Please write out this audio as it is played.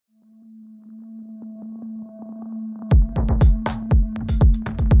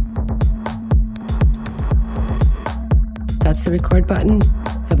That's the record button.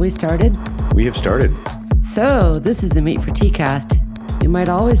 Have we started? We have started. So, this is the Meat for Tea cast. We might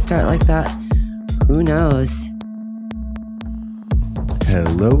always start like that. Who knows?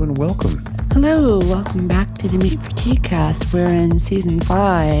 Hello and welcome. Hello, welcome back to the Meat for Tea cast. We're in season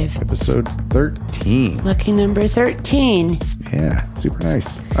 5. Episode 13. Lucky number 13. Yeah, super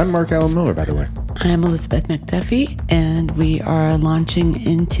nice. I'm Mark Allen Miller, by the way. I'm Elizabeth McDuffie, and we are launching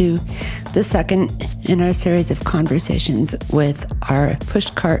into the second in our series of conversations with our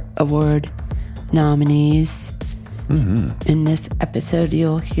Pushcart Award nominees. In this episode,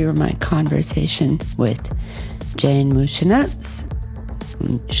 you'll hear my conversation with Jane Muschenetz.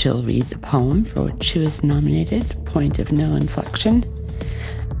 She'll read the poem for which she was nominated, Point of No Inflection.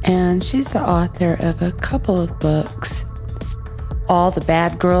 And she's the author of a couple of books. All the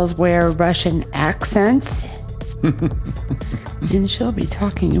Bad Girls Wear Russian Accents. And she'll be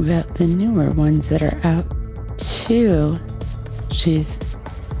talking about the newer ones that are out too. She's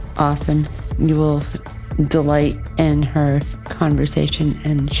awesome. You will delight in her conversation,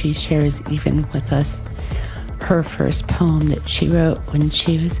 and she shares even with us her first poem that she wrote when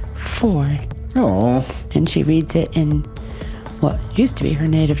she was 4. Oh. And she reads it in what used to be her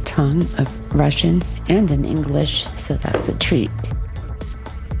native tongue of Russian and in English, so that's a treat.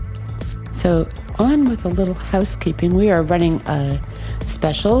 So on with a little housekeeping. We are running a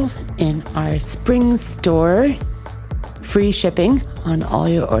special in our spring store, free shipping on all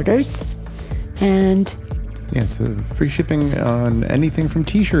your orders. And yeah, it's a free shipping on anything from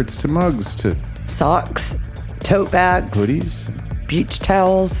t-shirts to mugs to socks, tote bags, hoodies, beach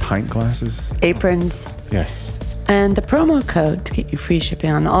towels, pint glasses, aprons. Yes. And the promo code to get you free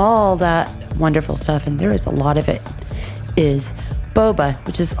shipping on all that wonderful stuff, and there is a lot of it, is Boba,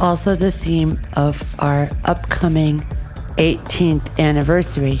 which is also the theme of our upcoming 18th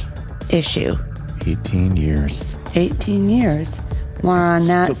anniversary issue. 18 years. 18 years. More on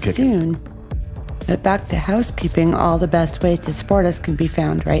that soon. But back to housekeeping, all the best ways to support us can be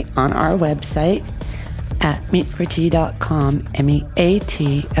found right on our website at meatfortea.com,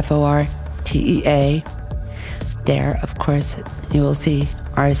 MEATFORTEA. There, of course, you will see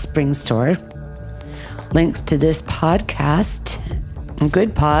our spring store. Links to this podcast and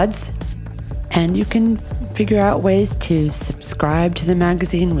Good Pods. And you can figure out ways to subscribe to the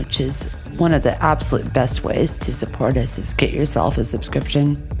magazine, which is one of the absolute best ways to support us, is get yourself a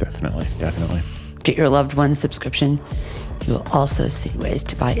subscription. Definitely. Get your loved one's subscription. You will also see ways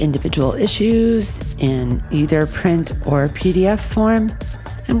to buy individual issues in either print or PDF form.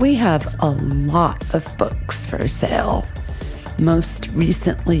 And we have a lot of books for sale. Most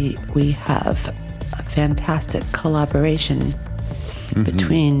recently, we have a fantastic collaboration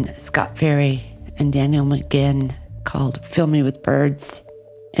between Scott Ferry and Daniel McGinn called Fill Me With Birds.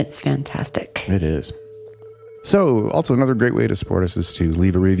 It's fantastic. It is. So, also another great way to support us is to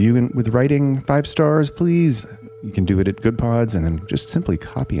leave a review with writing 5 stars, please. You can do it at Good Pods and then just simply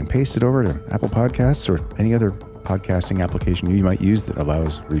copy and paste it over to Apple Podcasts or any other podcasting application you might use that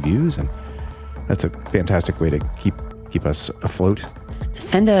allows reviews. And that's a fantastic way to keep us afloat.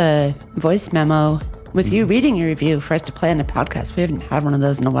 Send a voice memo with you reading your review for us to play on the podcast. We haven't had one of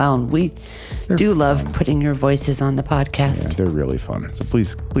those in a while, and they're do love putting your voices on the podcast. Yeah, they're really fun. So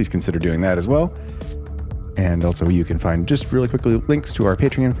please consider doing that as well. And also you can find, just really quickly, links to our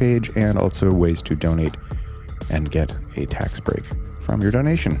Patreon page and also ways to donate and get a tax break from your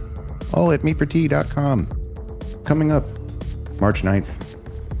donation. All at meatfortea.com. Coming up March 9th,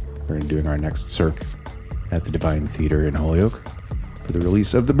 we're doing our next circ at the Divine Theater in Holyoke for the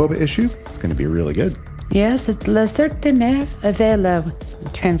release of the Boba issue. It's going to be really good. Yes, it's Le Cirque de Mer à Vélo. The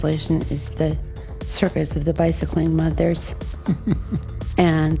translation is the Circus of the Bicycling Mothers.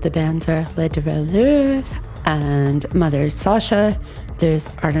 And the bands are Les Develeurs and Mother Sasha. There's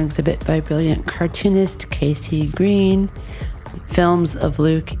art exhibit by brilliant cartoonist Casey Green. Films of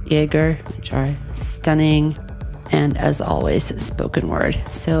Luke Yeager, which are stunning. And as always, spoken word.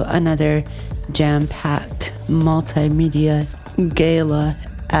 So another jam-packed multimedia gala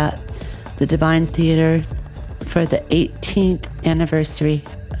at the Divine Theater for the 18th anniversary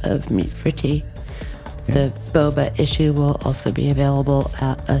of Meat for Tea. The Boba issue will also be available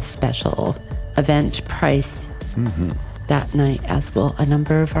at a special event price that night, as will a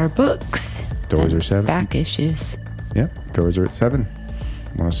number of our books. Doors are 7. Back issues. Yep, doors are at 7.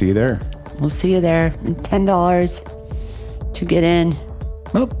 Want to see you there. We'll see you there. $10 to get in.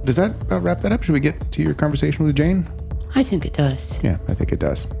 Well, does that about wrap that up? Should we get to your conversation with Jane? I think it does. Yeah, I think it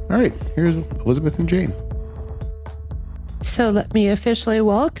does. All right, here's Elizabeth and Jane. So let me officially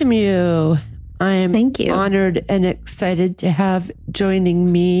welcome you. I'm Thank you. Honored and excited to have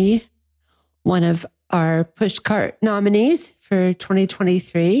joining me one of our Pushcart nominees for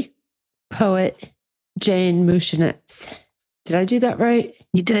 2023. Poet Jane Muschenetz. Did I do that right?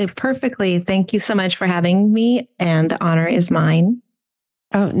 You did it perfectly. Thank you so much for having me, and the honor is mine.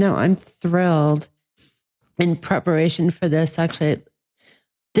 Oh, no, I'm thrilled. In preparation for this, actually, I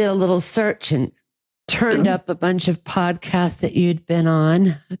did a little search and turned up a bunch of podcasts that you'd been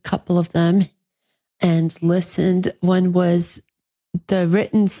on, a couple of them, and listened. One was The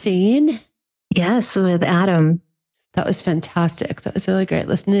Written Scene. Yes, with Adam. That was fantastic. That was really great.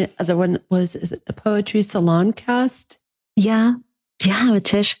 Listening. The other one was, is it the Poetry Salon cast? Yeah, with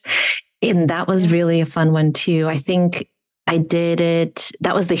Tish. And that was really a fun one too. I think I did it.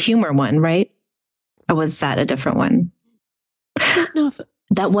 That was the humor one, right? Or was that a different one? I don't know if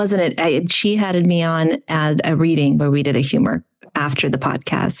that wasn't it. She had me on at a reading where we did a humor after the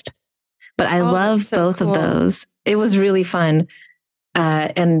podcast. But I love both of those. It was really fun.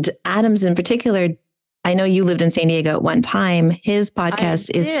 And Adam's in particular, I know you lived in San Diego at one time. His podcast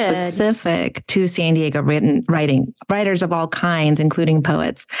is specific to San Diego writers of all kinds, including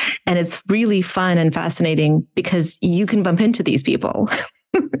poets. And it's really fun and fascinating because you can bump into these people.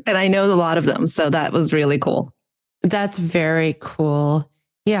 And I know a lot of them. So that was really cool. That's very cool.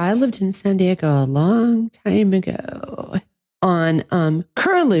 Yeah, I lived in San Diego a long time ago on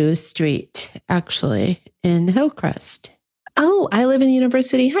Curlew Street, actually, in Hillcrest. Oh, I live in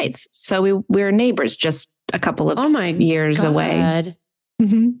University Heights. So we're neighbors, just a couple of years away.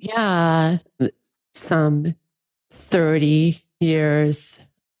 Mm-hmm. Yeah, some 30 years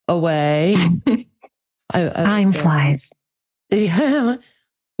away. Time flies. Yeah.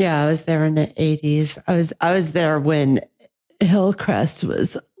 Yeah, I was there in the 80s. I was there when Hillcrest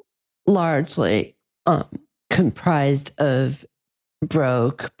was largely comprised of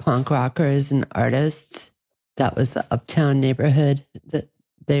broke punk rockers and artists. That was the uptown neighborhood that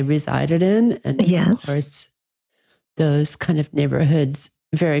they resided in. And of course, those kind of neighborhoods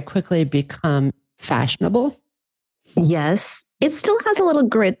very quickly become fashionable. Yes. It still has a little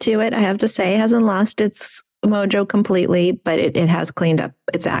grit to it, I have to say. It hasn't lost its mojo completely, but it has cleaned up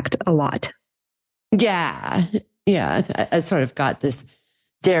its act a lot. Yeah. Yeah. I sort of got this,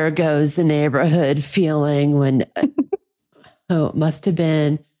 there goes the neighborhood feeling when, it must have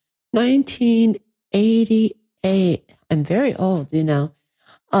been 1988. I'm very old, you know.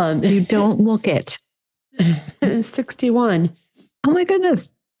 You don't look it. 61. Oh my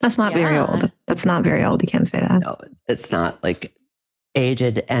goodness. That's not very old. That's not very old. You can't say that. No, it's not like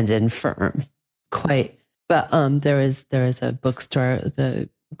aged and infirm quite. But there is a bookstore, the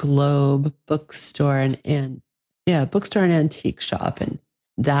Globe bookstore and bookstore and antique shop, and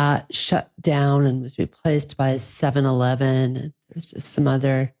that shut down and was replaced by a 7-Eleven. There's just some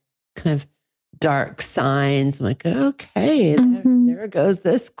other kind of dark signs. I'm like, okay, there goes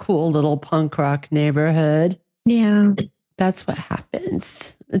this cool little punk rock neighborhood. Yeah. That's what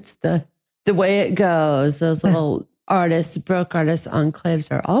happens. It's the way it goes. Those little artists, broke artists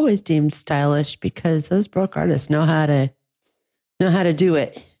enclaves are always deemed stylish because those broke artists know how to do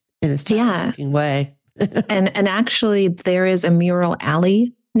it in a stylish way. and actually there is a mural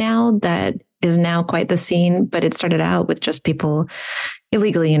alley now that is now quite the scene, but it started out with just people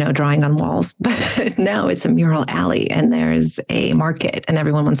illegally, drawing on walls. But now it's a mural alley and there's a market and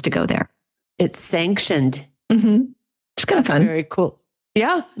everyone wants to go there. It's sanctioned. Mm-hmm. It's kind of fun. Very cool.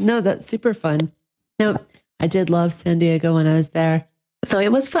 Yeah, no, that's super fun. No, I did love San Diego when I was there. So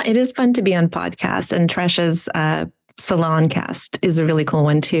it was fun. It is fun to be on podcasts, and Tresh's Salon cast is a really cool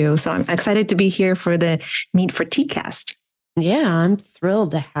one too. So I'm excited to be here for the Meet for Tea cast. Yeah, I'm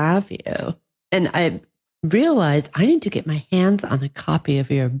thrilled to have you. And I realized I need to get my hands on a copy of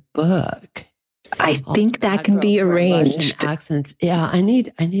your book. I think that can be arranged. Russian accents. Yeah, I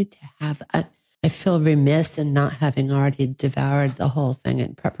need to have. I feel remiss in not having already devoured the whole thing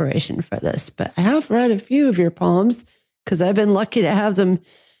in preparation for this, but I have read a few of your poems because I've been lucky to have them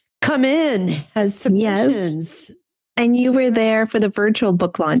come in as submissions. Yes. And you were there for the virtual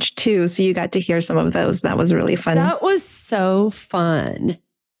book launch too, so you got to hear some of those. That was really fun. That was so fun.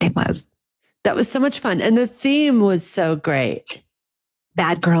 It was. That was so much fun. And the theme was so great.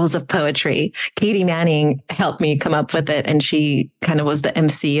 Bad Girls of Poetry. Katie Manning helped me come up with it, and she kind of was the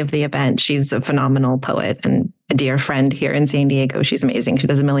MC of the event. She's a phenomenal poet and a dear friend here in San Diego. She's amazing. She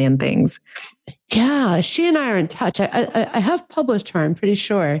does a million things. Yeah, she and I are in touch. I have published her, I'm pretty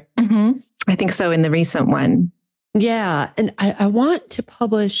sure. Mm-hmm. I think so, in the recent one. Yeah, and I want to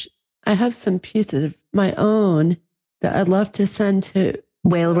publish, I have some pieces of my own that I'd love to send to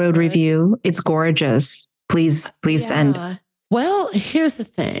Whale Road Review. It's gorgeous. Please send. Well, here's the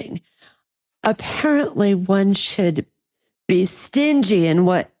thing. Apparently, one should be stingy in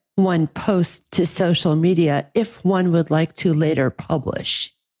what one posts to social media if one would like to later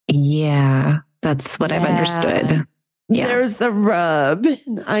publish. Yeah, that's what I've understood. Yeah. There's the rub.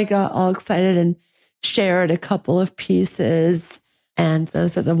 I got all excited and shared a couple of pieces. And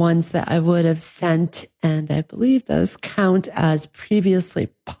those are the ones that I would have sent. And I believe those count as previously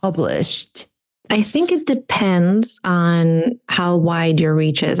published. I think it depends on how wide your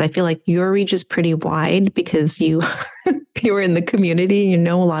reach is. I feel like your reach is pretty wide because you were in the community, you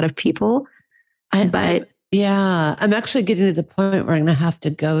know a lot of people. I'm actually getting to the point where I'm going to have to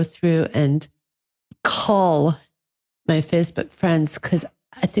go through and call my Facebook friends because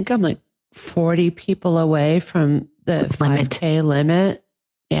I think I'm like 40 people away from the 5K limit.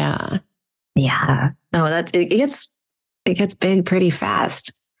 Yeah. Yeah. No, it gets big pretty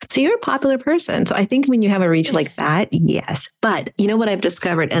fast. So you're a popular person. So I think when you have a reach like that, yes. But you know what I've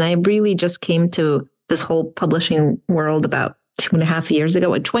discovered, and I really just came to this whole publishing world about 2.5 years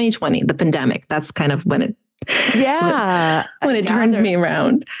ago, in 2020, the pandemic. That's kind of when it turned me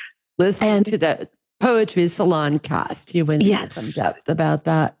around. Listening to the Poetry Salon cast, you went into some depth about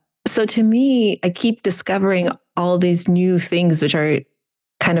that. So to me, I keep discovering all these new things which are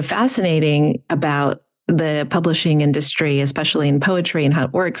kind of fascinating about the publishing industry, especially in poetry and how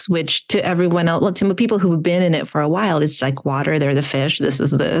it works, which to everyone else, well, to people who've been in it for a while, it's like water. They're the fish. This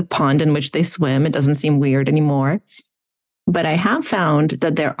is the pond in which they swim. It doesn't seem weird anymore. But I have found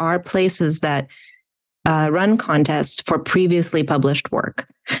that there are places that run contests for previously published work,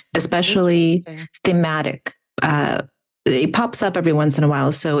 especially thematic. It pops up every once in a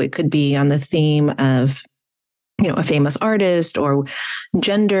while. So it could be on the theme of, a famous artist or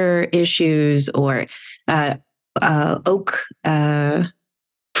gender issues, or Oak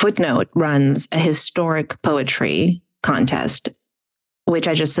Footnote runs a historic poetry contest, which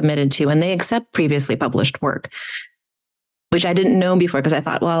I just submitted to, and they accept previously published work, which I didn't know before because I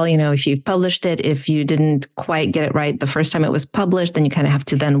thought, well, if you've published it, if you didn't quite get it right the first time it was published, then you kind of have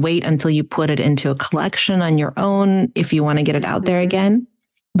to then wait until you put it into a collection on your own if you want to get it out there again.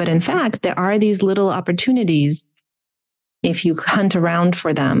 But in fact, there are these little opportunities, if you hunt around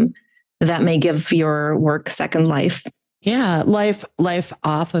for them, that may give your work second life. Yeah, life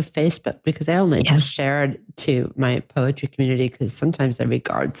off of Facebook, because I only just shared to my poetry community because sometimes I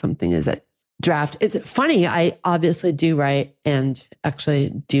regard something as a draft. Is it funny? I obviously do write and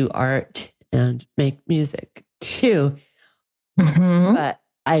actually do art and make music too. Mm-hmm. But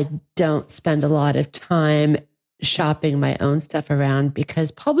I don't spend a lot of time shopping my own stuff around because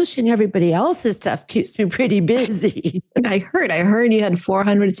publishing everybody else's stuff keeps me pretty busy. I heard you had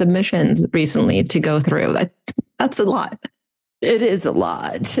 400 submissions recently to go through. That's a lot. It is a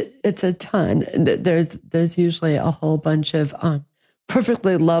lot. It's a ton. There's usually a whole bunch of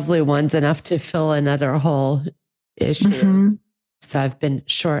perfectly lovely ones, enough to fill another whole issue. Mm-hmm. So I've been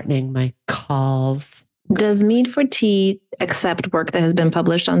shortening my calls. Does Mead for Tea accept work that has been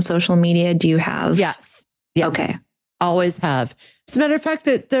published on social media? Do you have? Yes. Okay. Always have. As a matter of fact,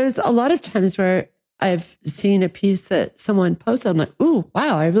 that there's a lot of times where I've seen a piece that someone posted. I'm like, ooh,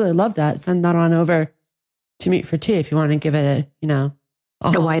 wow, I really love that. Send that on over to Meat for Tea if you want to give it a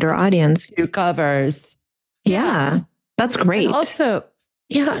wider audience. Few covers. Yeah. That's great. And also,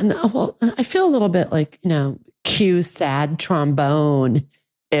 I feel a little bit like, cue sad trombone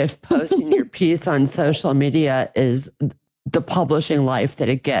if posting your piece on social media is the publishing life that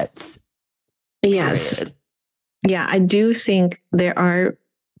it gets. Yes. Period. Yeah, I do think there are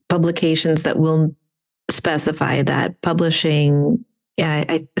publications that will specify that publishing,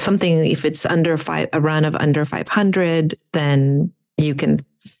 something, if it's a run of under 500, then you can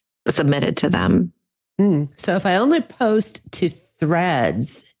submit it to them. So if I only post to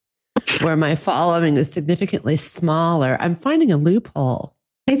Threads where my following is significantly smaller, I'm finding a loophole.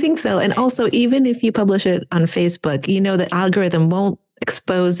 I think so. And also, even if you publish it on Facebook, the algorithm won't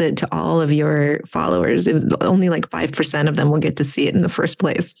expose it to all of your followers. Only like 5% of them will get to see it in the first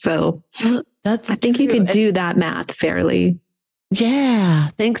place. So I think you could do that math fairly. Yeah.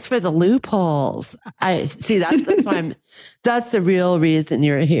 Thanks for the loopholes. I see that's that's the real reason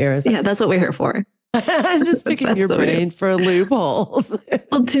you're here. That's what we're here for. I'm just picking your brain for loopholes.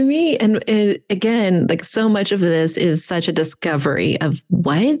 Well, to me, and again, like so much of this is such a discovery of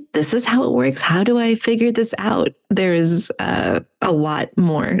what this is how it works. How do I figure this out? There's a lot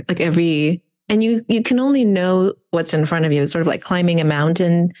more. And you can only know what's in front of you. It's sort of like climbing a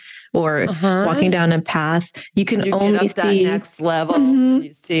mountain or walking down a path. You can only see that next level. Mm-hmm.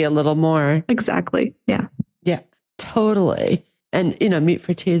 You see a little more. Exactly. Yeah. Yeah. Totally. And, Meat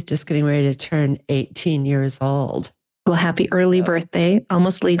for Tea is just getting ready to turn 18 years old. Well, happy early birthday.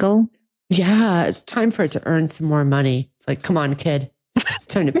 Almost legal. Yeah, it's time for it to earn some more money. It's like, come on, kid. It's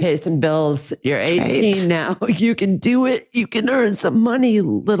time to pay some bills. You're That's 18 right. now. You can do it. You can earn some money,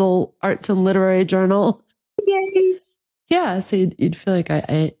 little arts and literary journal. Yay. Yeah, so you'd feel like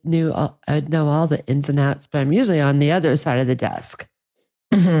I'd know all the ins and outs, but I'm usually on the other side of the desk.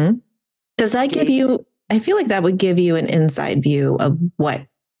 Mm-hmm. Does that give you, I feel like that would give you an inside view of what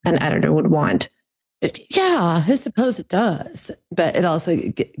an editor would want. Yeah, I suppose it does. But it also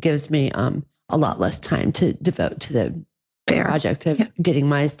gives me a lot less time to devote to the project of getting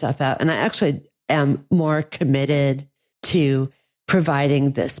my stuff out. And I actually am more committed to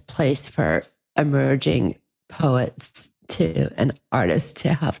providing this place for emerging poets and artists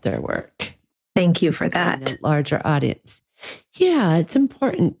to have their work. Thank you for that. A larger audience. Yeah, it's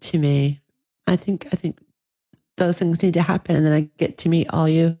important to me. I think those things need to happen. And then I get to meet all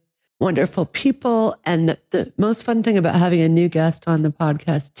you wonderful people. And the most fun thing about having a new guest on the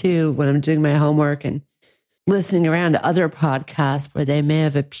podcast too, when I'm doing my homework and listening around to other podcasts where they may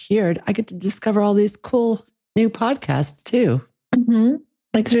have appeared, I get to discover all these cool new podcasts too. Mm-hmm.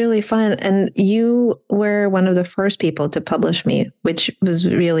 It's really fun. And you were one of the first people to publish me, which was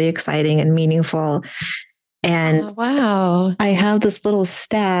really exciting and meaningful. And wow. I have this little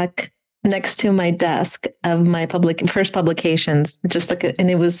stack next to my desk of my first publications, and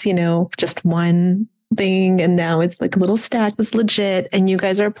it was, just one thing. And now it's like a little stack that's legit. And you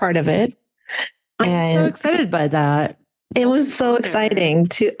guys are a part of it. I'm so excited by that. It was so exciting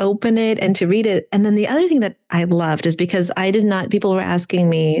to open it and to read it. And then the other thing that I loved is because people were asking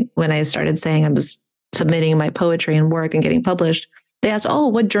me when I started saying I was submitting my poetry and work and getting published, they asked,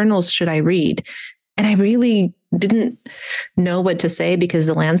 what journals should I read? And I really didn't know what to say because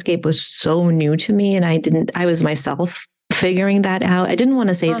the landscape was so new to me. And I was myself figuring that out. I didn't want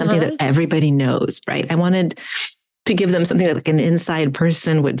to say something that everybody knows, right? I wanted to give them something that like an inside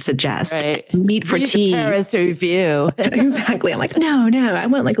person would suggest. Right. Meet for tea. Paris Review. Exactly. I'm like, no, I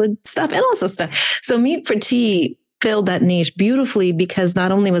want like stuff and also stuff. So Meet for Tea filled that niche beautifully because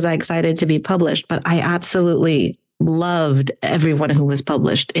not only was I excited to be published, but I absolutely loved everyone who was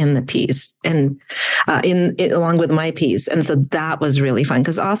published in the piece and along with my piece. And so that was really fun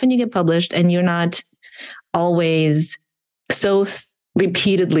because often you get published and you're not always so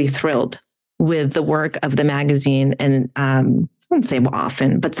repeatedly thrilled with the work of the magazine. And I wouldn't say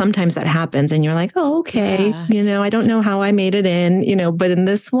often, but sometimes that happens and you're like, oh, okay. Yeah. I don't know how I made it in, but in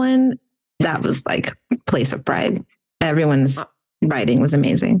this one, that was like a place of pride. Everyone's writing was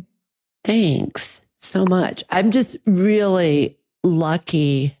amazing. Thanks so much. I'm just really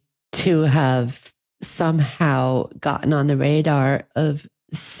lucky to have somehow gotten on the radar of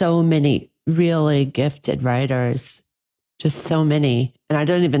so many really gifted writers, just so many. And I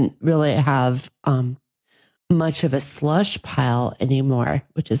don't even really have much of a slush pile anymore,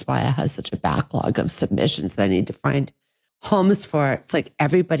 which is why I have such a backlog of submissions that I need to find homes for. It's like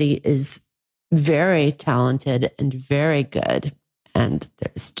everybody is very talented and very good. And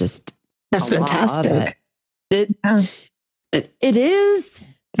there's just that's fantastic. It is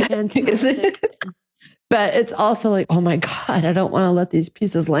fantastic. Is it? But it's also like, oh my God, I don't want to let these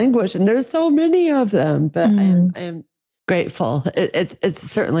pieces languish. And there's so many of them, but I am grateful. It's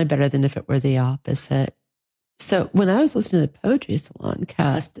certainly better than if it were the opposite. So when I was listening to the Poetry Salon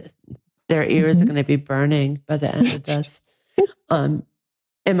cast, their ears are going to be burning by the end of this. Am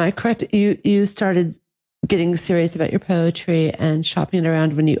I correct? You started getting serious about your poetry and shopping it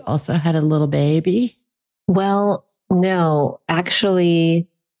around when you also had a little baby? Well, no, actually,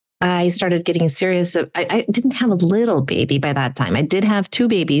 I started getting serious. I didn't have a little baby by that time. I did have two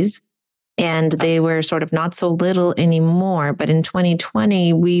babies and they were sort of not so little anymore. But in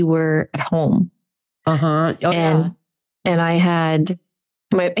 2020, we were at home. Oh, and I had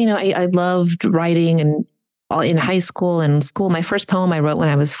I loved writing and in high school and school. My first poem I wrote when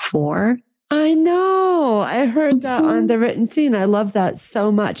I was 4. I know. I heard that on the written scene. I love that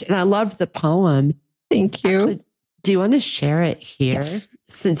so much. And I loved the poem. Thank you. Actually, do you want to share it here? Yes.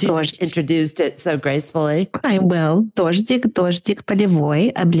 Since you just introduced it so gracefully? I will. Дождик, дождик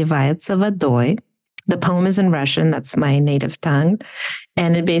полевой, обливается водой. The poem is in Russian. That's my native tongue.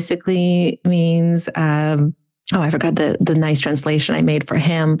 And it basically means, I forgot the nice translation I made for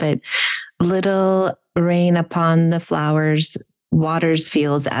him, but little rain upon the flowers, waters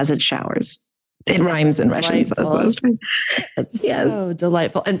fields as it showers. It rhymes in Russian. So that's what I was trying. It's so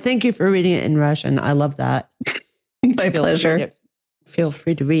delightful. And thank you for reading it in Russian. I love that. My pleasure. Feel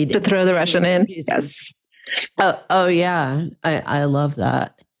free to read. To throw the Russian in. Yes. Oh yeah. I love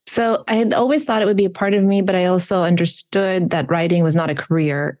that. So I had always thought it would be a part of me, but I also understood that writing was not a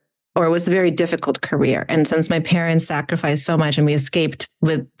career, or it was a very difficult career. And since my parents sacrificed so much and we escaped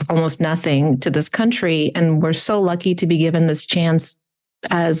with almost nothing to this country, and we're so lucky to be given this chance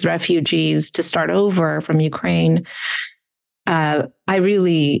as refugees to start over from Ukraine, I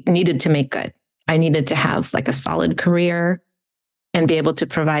really needed to make good. I needed to have like a solid career and be able to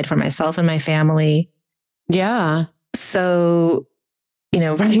provide for myself and my family. Yeah. So,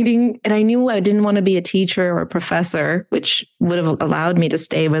 writing, and I knew I didn't want to be a teacher or a professor, which would have allowed me to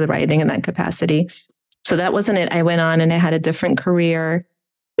stay with writing in that capacity. So that wasn't it. I went on and I had a different career,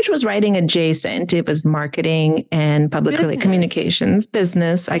 which was writing adjacent. It was marketing and public communications,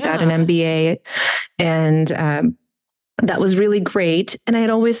 business. I got an MBA, and that was really great. And I had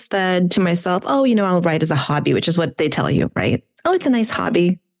always said to myself, oh, I'll write as a hobby, which is what they tell you, right? Oh, it's a nice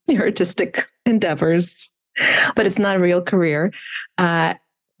hobby, your artistic endeavors, but it's not a real career. And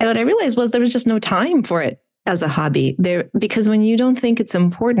what I realized was there was just no time for it as a hobby there, because when you don't think it's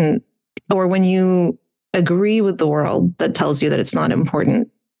important, or when you agree with the world that tells you that it's not important,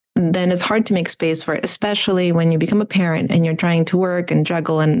 then it's hard to make space for it, especially when you become a parent and you're trying to work and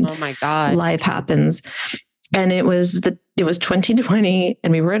juggle, and oh my God, life happens. And it was 2020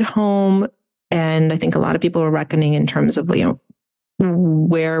 and we were at home. And I think a lot of people were reckoning in terms of,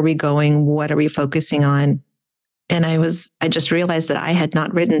 where are we going? What are we focusing on? And I just realized that I had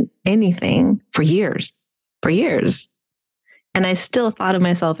not written anything for years. And I still thought of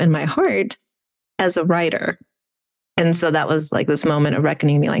myself in my heart as a writer. And so that was like this moment of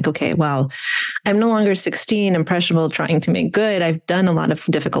reckoning me, like, okay, well, I'm no longer 16, impressionable, trying to make good. I've done a lot of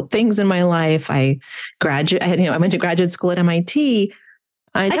difficult things in my life. I went to graduate school at MIT.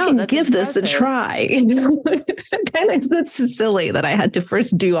 I can give this a try. That's silly that I had to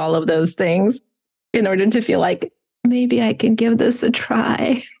first do all of those things in order to feel like maybe I can give this a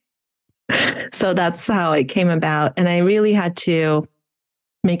try. So that's how it came about. And I really had to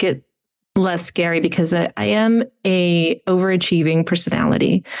make it less scary, because I am a overachieving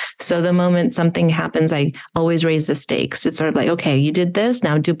personality. So the moment something happens, I always raise the stakes. It's sort of like, okay, you did this,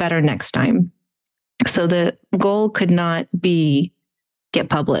 now do better next time. So the goal could not be get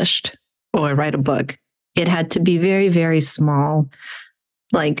published or write a book. It had to be very, very small,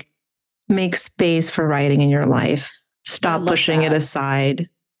 like make space for writing in your life. Stop pushing it aside.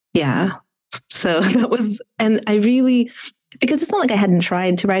 Yeah. So that was, and I really, because it's not like I hadn't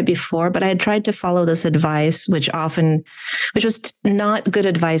tried to write before, but I had tried to follow this advice, which was not good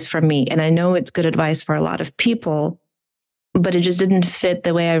advice for me. And I know it's good advice for a lot of people, but it just didn't fit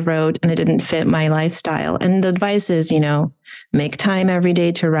the way I wrote, and it didn't fit my lifestyle. And the advice is, make time every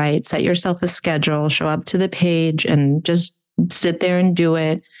day to write, set yourself a schedule, show up to the page and just sit there and do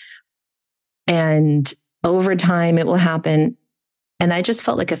it. And over time it will happen. And I just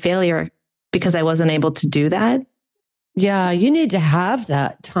felt like a failure because I wasn't able to do that. Yeah, you need to have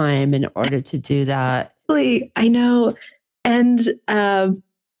that time in order to do that. I know. And I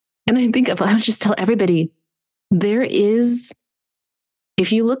think I would just tell everybody, if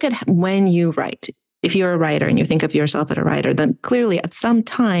you look at when you write, if you're a writer and you think of yourself as a writer, then clearly at some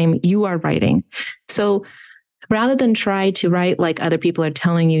time you are writing. So rather than try to write like other people are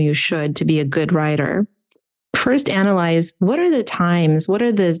telling you should to be a good writer, first analyze what are the times, what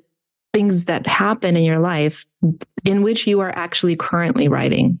are the things that happen in your life in which you are actually currently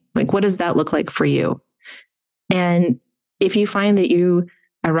writing. Like, what does that look like for you? And if you find that you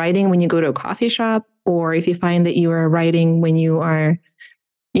are writing when you go to a coffee shop, or if you find that you are writing when you are,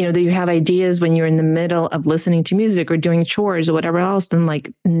 that you have ideas when you're in the middle of listening to music or doing chores or whatever else, then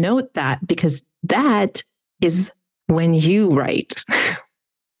like note that, because that is when you write.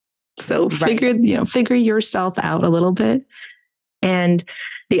 So figure yourself out a little bit. And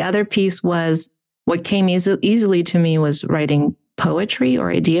the other piece was what came easily to me was writing poetry or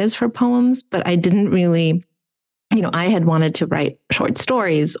ideas for poems, but I didn't really, I had wanted to write short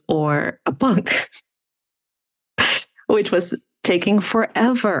stories or a book, which was taking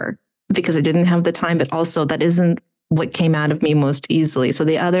forever because I didn't have the time, but also that isn't what came out of me most easily. So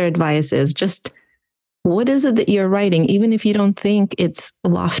the other advice is just, what is it that you're writing? Even if you don't think it's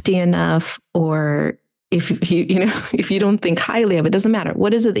lofty enough, or if you don't think highly of it, doesn't matter.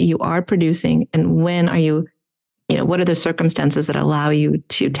 What is it that you are producing, and when are you, what are the circumstances that allow you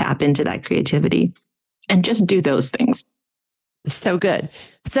to tap into that creativity, and just do those things. So good.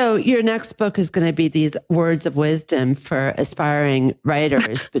 So your next book is going to be these words of wisdom for aspiring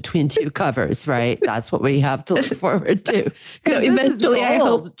writers between two covers, right? That's what we have to look forward to. No, eventually, I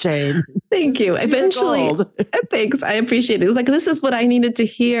hope, Jane. Thank you. Eventually, thanks. I appreciate it. It was like, this is what I needed to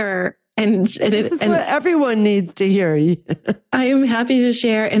hear. And this is what everyone needs to hear. I am happy to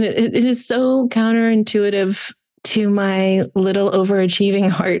share. And it is so counterintuitive to my little overachieving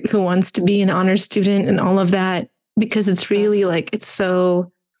heart who wants to be an honor student and all of that, because it's really like, it's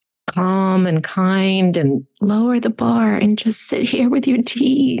so calm and kind and lower the bar and just sit here with your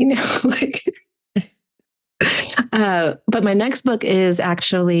tea, like. But my next book is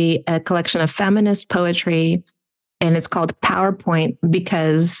actually a collection of feminist poetry, and it's called PowerPoint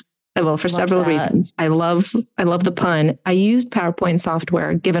because, well, for several reasons. I love the pun. I used PowerPoint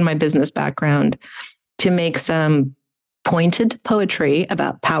software, given my business background, to make some pointed poetry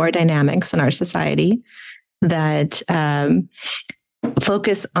about power dynamics in our society that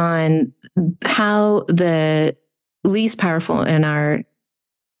focus on how the least powerful in our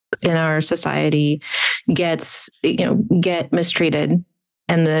society get mistreated,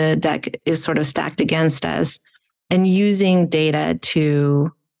 and the deck is sort of stacked against us, and using data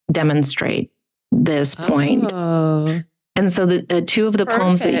to demonstrate this point. Oh. And so the two of the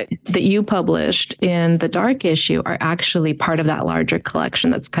poems that you published in the Dark issue are actually part of that larger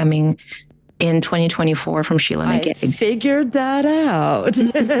collection that's coming in 2024 from Sheila McGigg. I figured that out.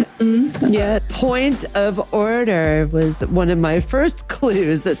 Yes. Point of order was one of my first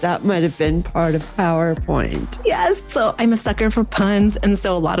clues that might have been part of PowerPoint. Yes. So I'm a sucker for puns. And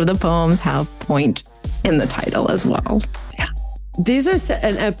so a lot of the poems have point in the title as well. Yeah. These are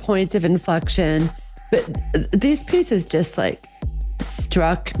a point of inflection, but these pieces just like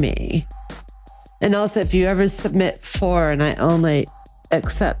struck me. And also, if you ever submit 4 and I only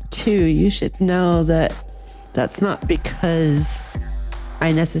accept 2, you should know that that's not because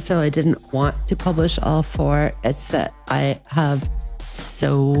I necessarily didn't want to publish all 4. It's that I have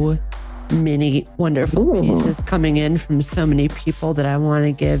so many wonderful pieces coming in from so many people that I want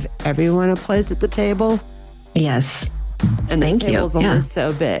to give everyone a place at the table. Yes. And the table's only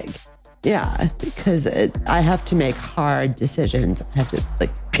so big. Yeah, because I have to make hard decisions. I have to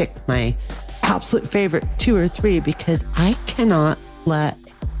pick my absolute favorite 2 or 3 because I cannot let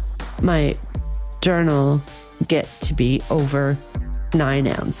my journal get to be over 9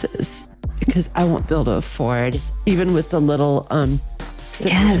 ounces because I won't be able to afford, even with the little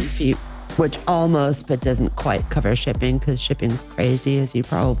fee, which almost but doesn't quite cover shipping because shipping's crazy, as you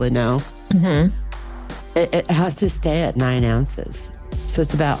probably know. Mm-hmm. It has to stay at 9 ounces. So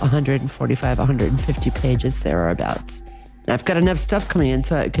it's about 145, 150 pages thereabouts. And I've got enough stuff coming in,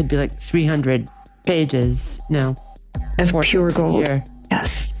 so it could be like 300 pages of pure gold.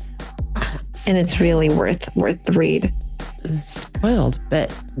 Yes. And it's really worth the read. Spoiled,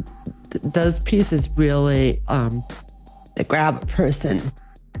 but those pieces really they grab a person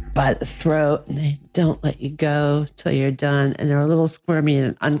by the throat and they don't let you go till you're done. And they're a little squirmy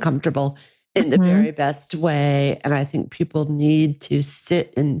and uncomfortable in the very best way. And I think people need to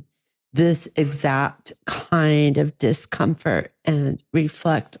sit in this exact kind of discomfort and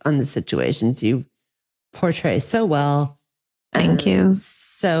reflect on the situations you portray so well. Thank you.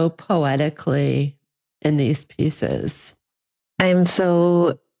 So poetically in these pieces. I'm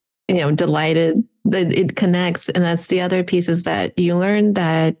so, delighted that it connects. And that's the other piece, is that you learn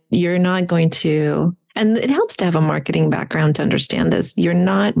that you're not going to, and it helps to have a marketing background to understand this. You're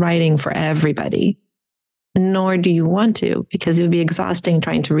not writing for everybody, nor do you want to, because it would be exhausting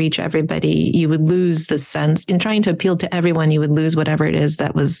trying to reach everybody. You would lose the sense in trying to appeal to everyone. You would lose whatever it is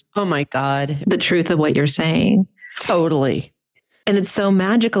that was, oh my God, the truth of what you're saying. Totally. And it's so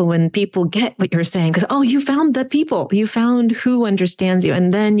magical when people get what you're saying, because, you found the people, you found who understands you.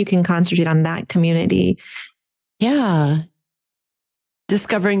 And then you can concentrate on that community. Yeah.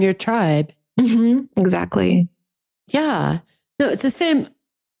 Discovering your tribe. Mm-hmm. Exactly. Yeah. No, it's the same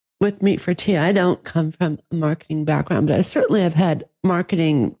with Meat for Tea. I don't come from a marketing background, but I certainly have had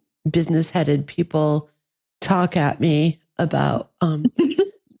marketing business-headed people talk at me about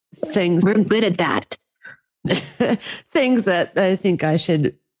things. We're good at that. Things that I think I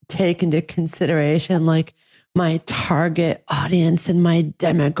should take into consideration, like my target audience and my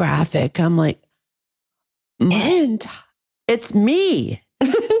demographic. I'm like, it's me.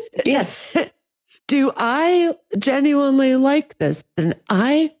 Yes. Do I genuinely like this? Then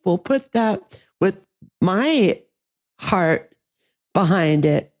I will put that with my heart behind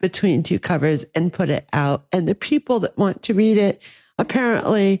it between 2 covers and put it out. And the people that want to read it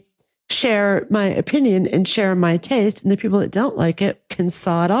apparently share my opinion and share my taste. And the people that don't like it can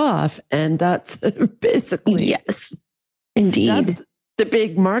saw it off. And that's basically... Yes, indeed. That's the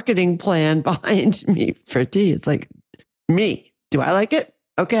big marketing plan behind Meat for Tea. It's like, me. Do I like it?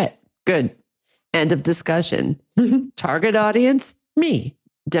 Okay, good. End of discussion. Target audience, me.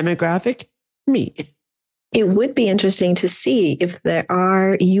 Demographic, me. It would be interesting to see if there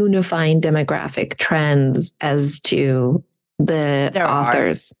are unifying demographic trends as to the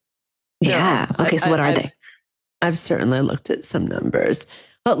authors. Yeah. Okay. So what are they? I've certainly looked at some numbers.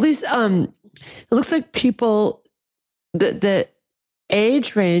 Well, at least it looks like people that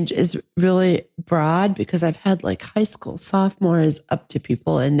age range is really broad because I've had like high school sophomores up to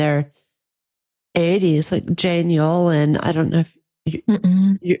people in their 80s, like Jane Yolen. I don't know if you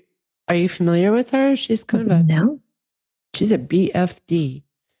are you familiar with her? She's kind of she's a BFD.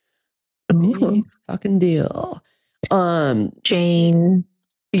 Big fucking deal. Jane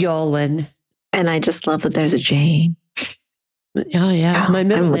Yolen. And I just love that there's a Jane. Oh yeah. My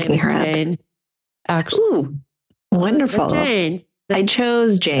middle name is Jane. Actually. Ooh, wonderful. Jane. I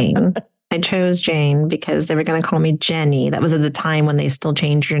chose Jane. I chose Jane because they were going to call me Jenny. That was at the time when they still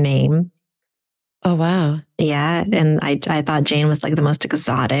changed your name. Oh, wow. Yeah. And I thought Jane was like the most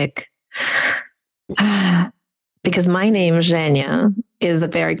exotic. Because my name, Zhenya, is a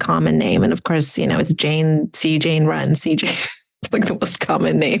very common name. And of course, it's Jane, see Jane run, see Jane. It's like the most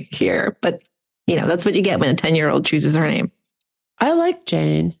common name here. But, that's what you get when a 10-year-old chooses her name. I like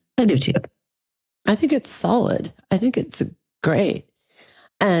Jane. I do too. I think it's solid. I think it's great.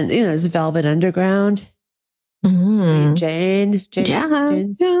 And, there's Velvet Underground. Sweet Jane.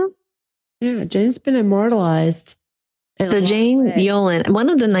 Jane's been immortalized. So Jane Yolen, one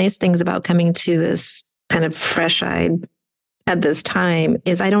of the nice things about coming to this kind of fresh-eyed at this time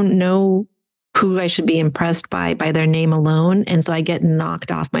is I don't know who I should be impressed by their name alone. And so I get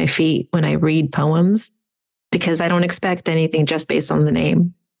knocked off my feet when I read poems because I don't expect anything just based on the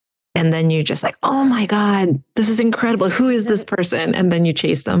name. And then you're just like, oh my God, this is incredible. Who is this person? And then you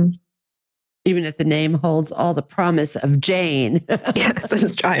chase them. Even if the name holds all the promise of Jane. Yes,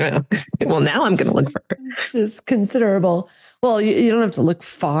 I know. Well, now I'm going to look for her. Which is considerable. Well, you don't have to look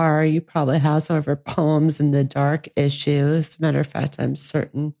far. You probably have some of her poems in the dark issue. As a matter of fact, I'm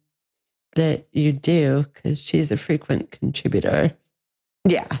certain that you do because she's a frequent contributor.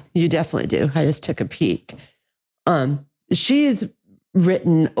 Yeah, you definitely do. I just took a peek. She's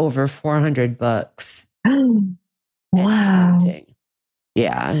written over 400 books. Oh, wow.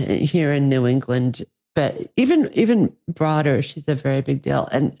 Yeah, here in New England. But even broader, she's a very big deal.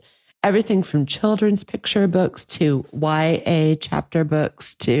 And everything from children's picture books to YA chapter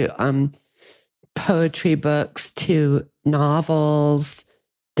books to poetry books to novels.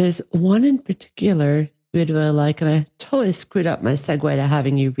 There's one in particular we'd really like, and I totally screwed up my segue to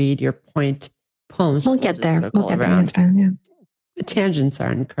having you read your point poems. We'll get there. We'll get around. There. Yeah. The tangents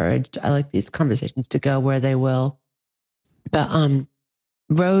are encouraged. I like these conversations to go where they will. But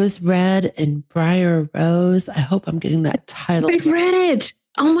Rose Red and Briar Rose. I hope I'm getting that title. I've read it.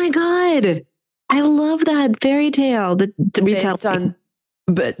 Oh my God. I love that fairy tale. But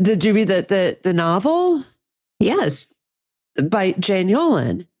did you read the novel? Yes. By Jane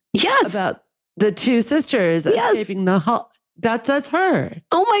Yolen. Yes. About the two sisters escaping the hall. That's her.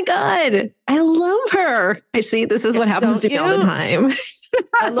 Oh my God. I love her. I see. This is what happens to me all the time.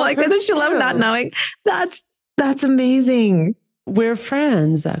 I'm like, does she love not knowing? That's amazing. We're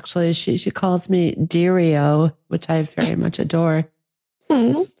friends, actually. She calls me Deario, which I very much adore.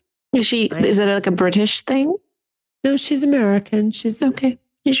 Mm-hmm. Is it like a British thing? No, she's American. She's okay.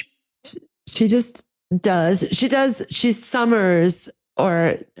 She just does. She summers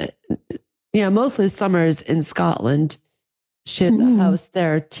mostly summers in Scotland. She has a house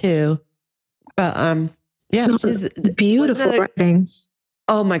there too. But she's beautiful writing.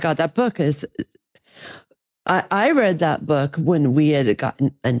 Oh my God, that book is. I read that book when we had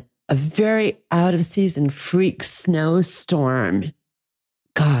gotten a very out of season freak snowstorm.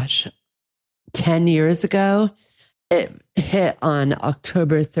 Gosh, 10 years ago. It hit on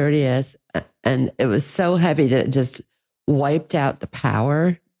October 30th, and it was so heavy that it just wiped out the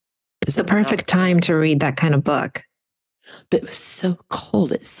power. It's the perfect time to read that kind of book. But it was so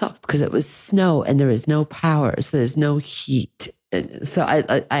cold. It sucked because it was snow and there was no power. So there's no heat. And so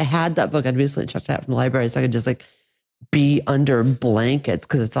I had that book. I'd recently checked it out from the library so I could just be under blankets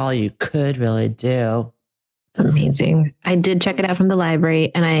because it's all you could really do. It's amazing. I did check it out from the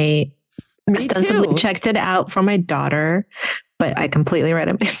library and I ostensibly checked it out for my daughter, but I completely read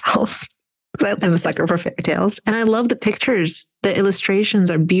it myself. I'm a sucker for fairy tales. And I love the pictures. The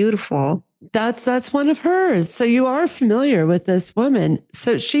illustrations are beautiful. That's one of hers. So you are familiar with this woman.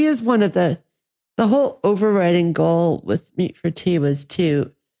 So she is one of the whole overriding goal with Meat for Tea was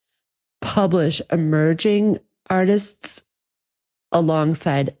to publish emerging artists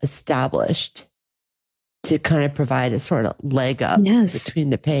alongside established to kind of provide a sort of leg up between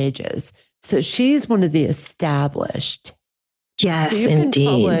the pages. So she's one of the established. Yes, so you've indeed. been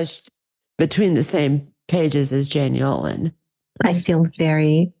published between the same pages as Jane Yolen. I feel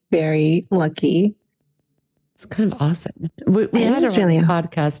very, very lucky. It's kind of awesome. We had a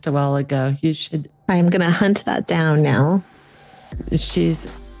podcast a while ago. You should. I'm going to hunt that down now. She's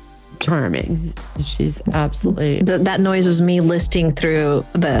charming. She's absolutely... That noise was me listing through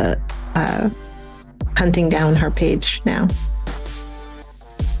the, hunting down her page now.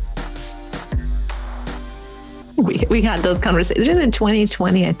 We had those conversations. In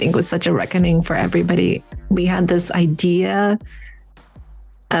 2020, I think, was such a reckoning for everybody. We had this idea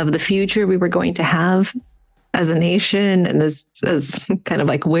of the future we were going to have as a nation and as kind of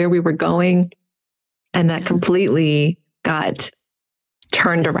like where we were going. And that completely got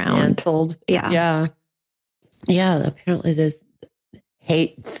turned around. Yeah. Apparently there's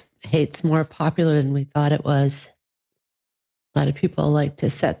hate's more popular than we thought it was. A lot of people like to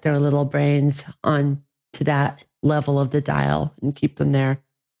set their little brains on to that level of the dial and keep them there.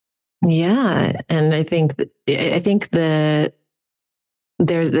 Yeah. And I think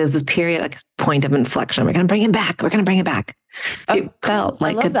there's this period, like point of inflection. We're going to bring it back. It felt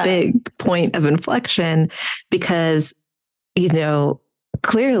like a big point of inflection because,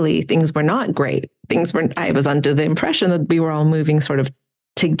 clearly things were not great. I was under the impression that we were all moving sort of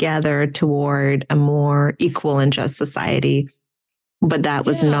together toward a more equal and just society. But that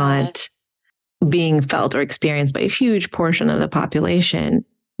was not being felt or experienced by a huge portion of the population.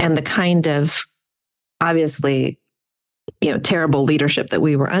 And the kind of, obviously, terrible leadership that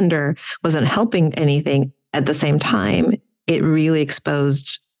we were under wasn't helping anything. At the same time, it really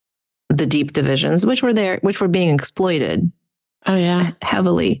exposed the deep divisions, which were being exploited. Oh yeah,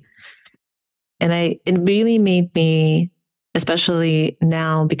 heavily. And it really made me, especially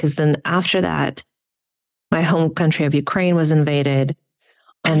now, because then after that, my home country of Ukraine was invaded.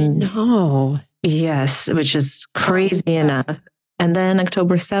 And I know. Yes, which is crazy enough. And then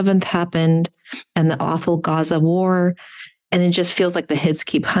October 7th happened and the awful Gaza war. And it just feels like the hits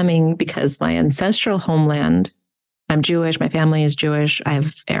keep humming because my ancestral homeland, I'm Jewish, my family is Jewish, I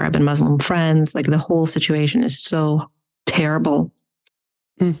have Arab and Muslim friends. Like the whole situation is so terrible.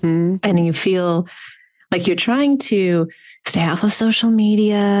 Mm-hmm. And you feel like you're trying to stay off of social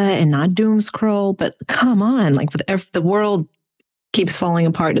media and not doom scroll, but come on, like the world keeps falling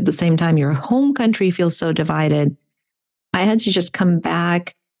apart at the same time. Your home country feels so divided. I had to just come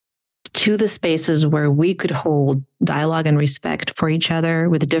back to the spaces where we could hold dialogue and respect for each other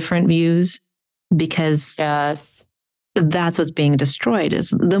with different views, because that's what's being destroyed. Is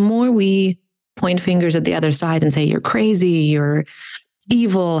the more we point fingers at the other side and say, you're crazy, you're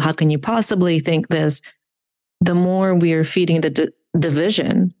evil, how can you possibly think this? The more we are feeding the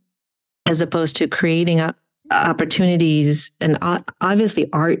division as opposed to creating opportunities. And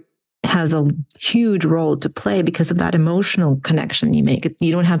obviously art has a huge role to play because of that emotional connection you make.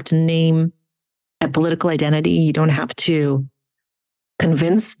 You don't have to name a political identity. You don't have to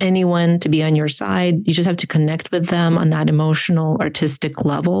convince anyone to be on your side. You just have to connect with them on that emotional, artistic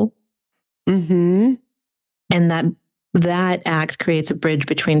level. Mm-hmm. And that act creates a bridge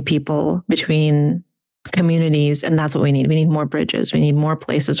between people, between communities. And that's what we need. We need more bridges. We need more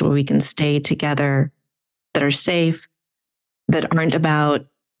places where we can stay together that are safe, that aren't about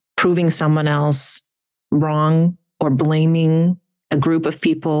proving someone else wrong or blaming a group of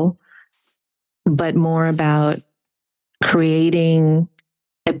people, but more about creating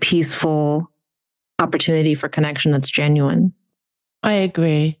a peaceful opportunity for connection that's genuine. I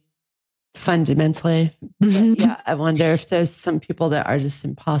agree. Fundamentally. Mm-hmm. Yeah, I wonder if there's some people that are just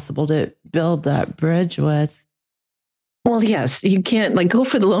impossible to build that bridge with. Well, yes, you can't go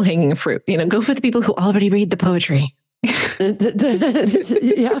for the low-hanging fruit. Go for the people who already read the poetry. You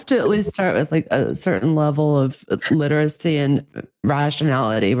have to at least start with a certain level of literacy and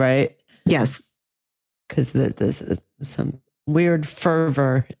rationality, right? Yes. Because there's some weird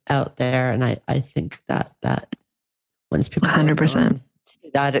fervor out there. And I think that once people 100%.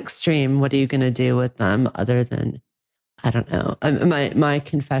 to that extreme, what are you going to do with them other than, I don't know. My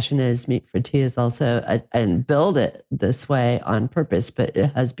confession is Meat for Tea is also, I didn't build it this way on purpose, but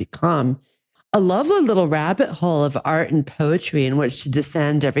it has become a lovely little rabbit hole of art and poetry in which to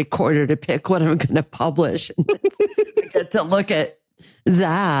descend every quarter to pick what I'm going to publish. And I get to look at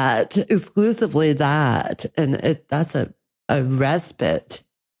that, exclusively that. And that's a respite.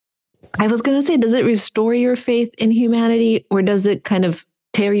 I was going to say, does it restore your faith in humanity, or does it kind of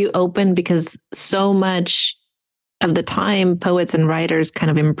tear you open? Because so much of the time, poets and writers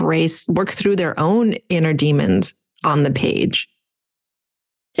kind of work through their own inner demons on the page.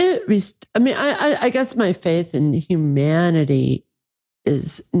 I guess my faith in humanity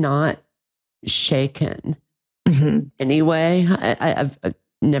is not shaken. Mm-hmm. Anyway. I've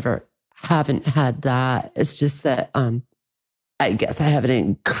haven't had that. It's just that I guess I have an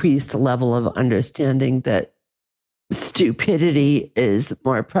increased level of understanding that stupidity is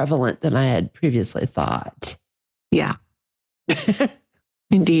more prevalent than I had previously thought. Yeah.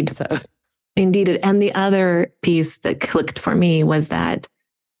 Indeed. So, indeed. And the other piece that clicked for me was that,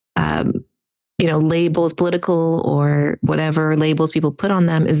 labels, political or whatever labels people put on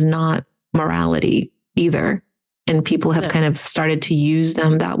them is not morality either. And people have kind of started to use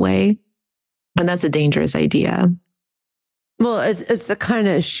them that way. And that's a dangerous idea. Well, it's the kind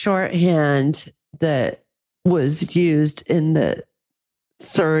of shorthand that was used in the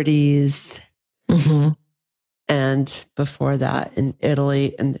 30s and before that in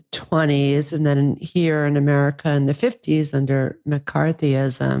Italy in the 20s, and then here in America in the 50s under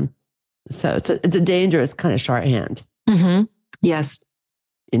McCarthyism. So it's a dangerous kind of shorthand. Yes.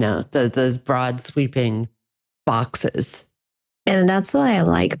 Those broad sweeping boxes. And that's why I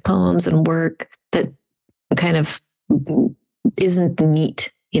like poems and work that kind of isn't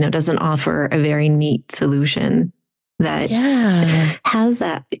neat, doesn't offer a very neat solution that has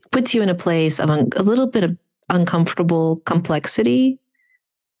that, puts you in a place of a little bit of uncomfortable complexity.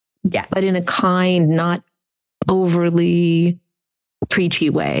 Yes. But in a kind, not overly preachy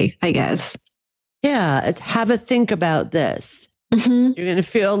way, I guess. Yeah. It's have a think about this. You're going to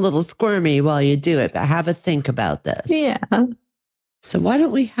feel a little squirmy while you do it, but have a think about this. Yeah. So why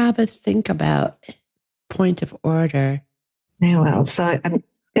don't we have a think about point of order? Yeah, well, so I'm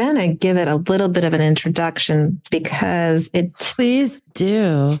going to give it a little bit of an introduction because Please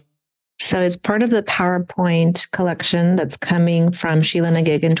do. So it's part of the PowerPoint collection that's coming from Sheila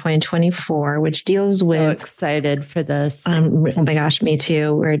Nagig in 2024, which deals with... So excited for this. Oh my gosh, me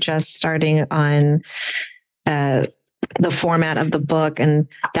too. We're just starting on the format of the book, and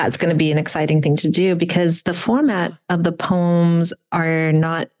that's going to be an exciting thing to do because the format of the poems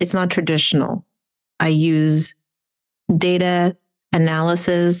it's not traditional. I use data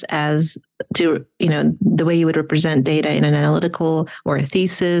analysis as to, the way you would represent data in an analytical or a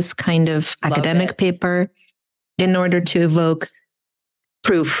thesis kind of academic paper in order to evoke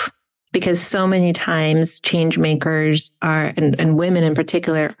proof. Because so many times change makers are, and women in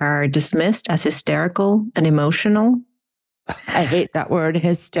particular, are dismissed as hysterical and emotional. I hate that word,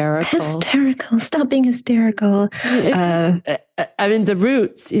 hysterical. Hysterical. Stop being hysterical. The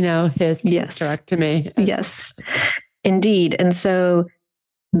roots, hysterectomy. Yes, indeed. And so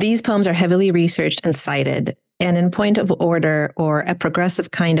these poems are heavily researched and cited. And in Point of Order, or A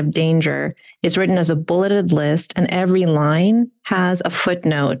Progressive Kind of Danger, is written as a bulleted list, and every line has a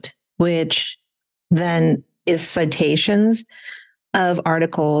footnote, which then is citations of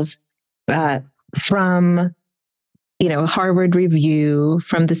articles from Harvard Review,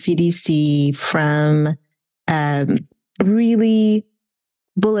 from the CDC, from really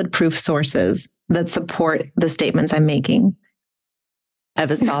bulletproof sources that support the statements I'm making. I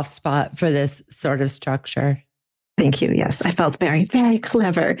have a soft spot for this sort of structure. Thank you. Yes, I felt very, very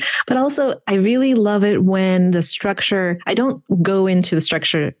clever. But also, I really love it when the structure, I don't go into the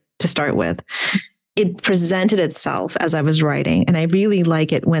structure to start with. It presented itself as I was writing. And I really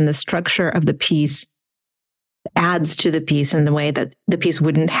like it when the structure of the piece adds to the piece in the way that the piece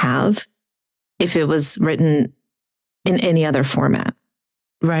wouldn't have if it was written in any other format.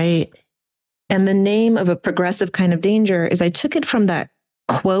 Right. And the name of A Progressive Kind of Danger is I took it from that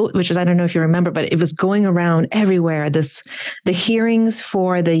quote, which is, I don't know if you remember, but it was going around everywhere. The hearings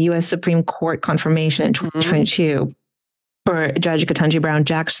for the U.S. Supreme Court confirmation in 2022 for Judge Ketanji Brown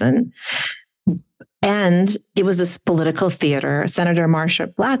Jackson. And it was this political theater. Senator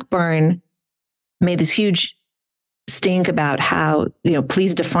Marsha Blackburn made this huge stink about how,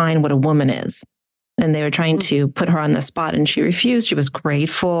 please define what a woman is. And they were trying to put her on the spot, and she refused. She was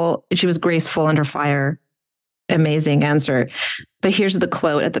grateful. She was graceful under fire. Amazing answer. But here's the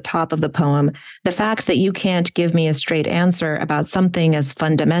quote at the top of the poem. The fact that you can't give me a straight answer about something as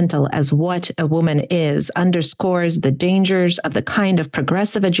fundamental as what a woman is underscores the dangers of the kind of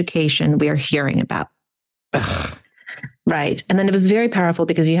progressive education we are hearing about. Right. And then it was very powerful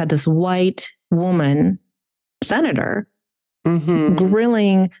because you had this white woman senator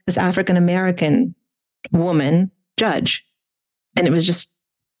grilling this African-American woman judge. And it was just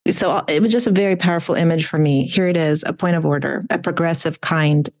a very powerful image for me. Here it is, a point of order, a progressive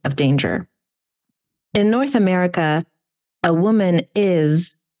kind of danger. In North America, a woman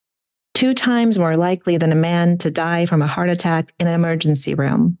is 2 times more likely than a man to die from a heart attack in an emergency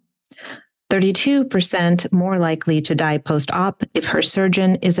room. 32% more likely to die post-op if her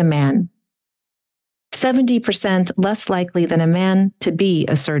surgeon is a man. 70% less likely than a man to be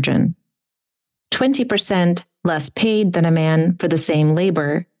a surgeon. 20% less paid than a man for the same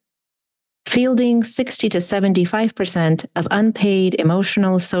labor. Fielding 60 to 75% of unpaid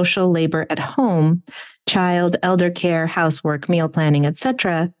emotional social labor at home, child, elder care, housework, meal planning,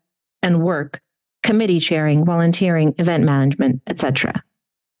 etc., and work, committee chairing, volunteering, event management, etc.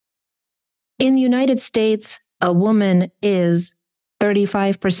 In the United States, a woman is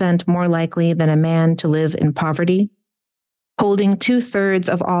 35% more likely than a man to live in poverty, holding 2/3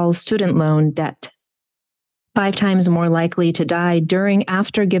 of all student loan debt, 5 times more likely to die during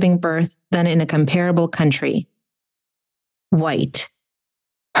after giving birth than in a comparable country. White.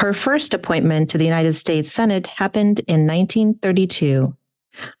 Her first appointment to the United States Senate happened in 1932.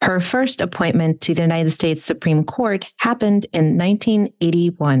 Her first appointment to the United States Supreme Court happened in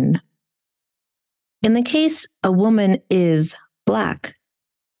 1981. In the case a woman is Black,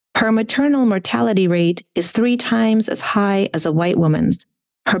 her maternal mortality rate is 3 times as high as a white woman's.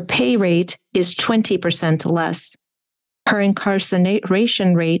 Her pay rate is 20% less. Her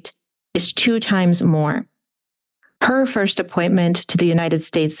incarceration rate is 2 times more. Her first appointment to the United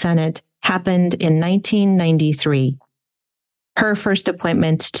States Senate happened in 1993. Her first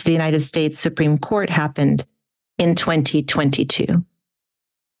appointment to the United States Supreme Court happened in 2022.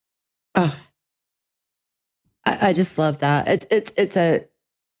 Oh, I just love that.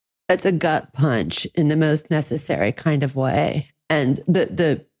 It's a gut punch in the most necessary kind of way. And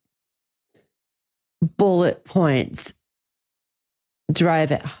the bullet points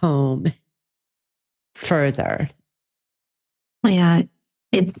drive it home further. Yeah,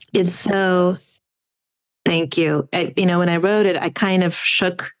 it's so, thank you. When I wrote it, I kind of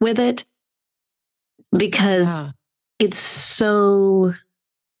shook with it because it's so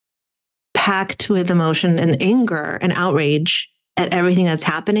packed with emotion and anger and outrage at everything that's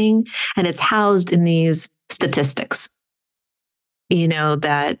happening. And it's housed in these statistics,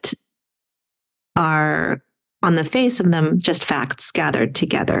 that are on the face of them just facts gathered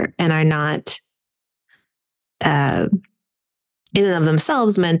together and are not in and of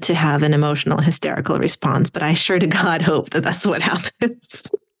themselves meant to have an emotional, hysterical response. But I sure to God hope that that's what happens.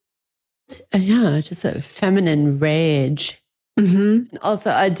 Yeah, just a feminine rage. Mm-hmm.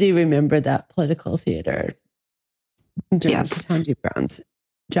 Also, I do remember that political theater during Ketanji Brown's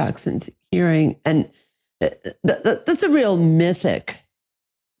Jackson's hearing. And that's a real mythic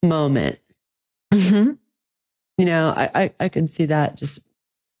moment. Mm-hmm. I could see that just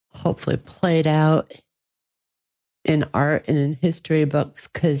hopefully played out in art and in history books,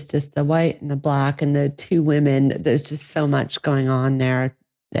 because just the white and the Black and the 2 women, there's just so much going on there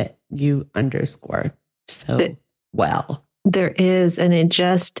that you underscore so well. There is. And it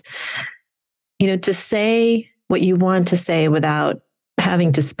just, to say what you want to say without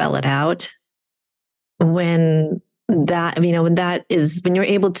having to spell it out, when you're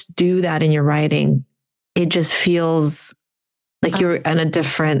able to do that in your writing, it just feels like you're on a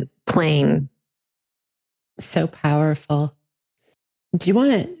different plane. So powerful. Do you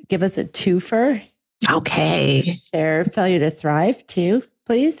want to give us a twofer? Okay. Share Failure to Thrive too,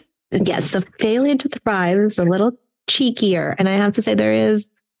 please. Yes, the Failure to Thrive is a little cheekier. And I have to say there is,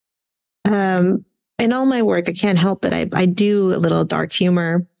 in all my work, I can't help it. I do a little dark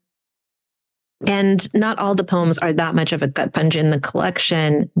humor. And not all the poems are that much of a gut punch in the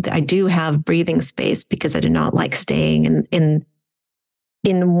collection. I do have breathing space because I do not like staying in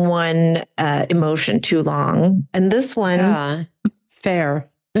one emotion too long. And this one, fair.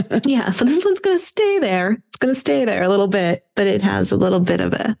 Yeah, but this one's going to stay there. It's going to stay there a little bit, but it has a little bit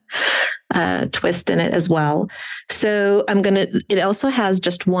of a twist in it as well. So it also has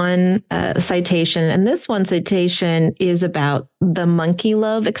just one citation. And this one citation is about the monkey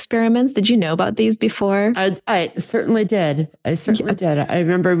love experiments. Did you know about these before? I certainly did. Did. I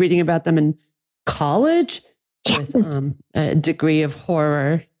remember reading about them in college. Yes. With a degree of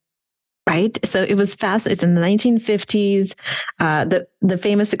horror. Right. So it was fast. It's in the 1950s. The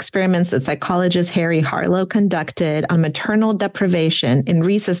famous experiments that psychologist Harry Harlow conducted on maternal deprivation in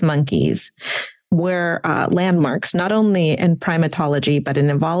rhesus monkeys were landmarks, not only in primatology, but in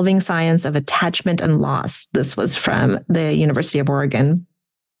evolving science of attachment and loss. This was from the University of Oregon.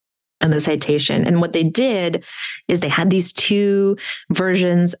 And the citation. And what they did is they had these 2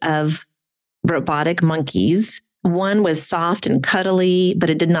 versions of robotic monkeys. One was soft and cuddly, but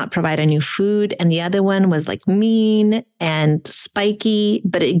it did not provide any food. And the other one was like mean and spiky,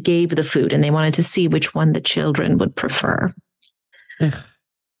 but it gave the food. And they wanted to see which one the children would prefer. Ugh.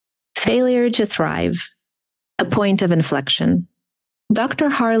 Failure to Thrive, a point of inflection. Dr.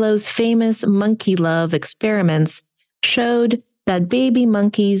 Harlow's famous monkey love experiments showed that baby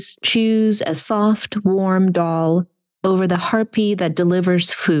monkeys choose a soft, warm doll over the harpy that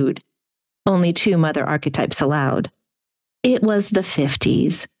delivers food. Only 2 mother archetypes allowed. It was the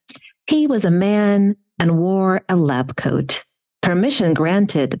 50s. He was a man and wore a lab coat. Permission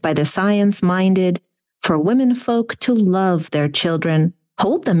granted by the science-minded for women folk to love their children,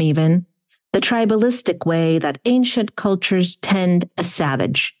 hold them even, the tribalistic way that ancient cultures tend a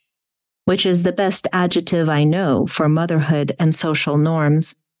savage. which is the best adjective I know for motherhood and social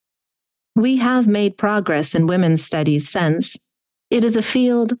norms. We have made progress in women's studies since. It is a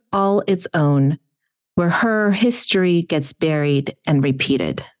field all its own, where her history gets buried and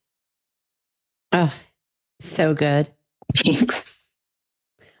repeated. Oh, so good. Thanks.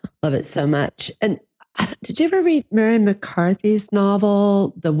 Love it so much. And did you ever read Mary McCarthy's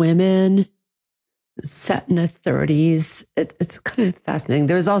novel, The Women, set in the 30s? It's kind of fascinating.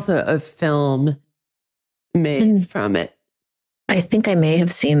 There's also a film made from it. I think I may have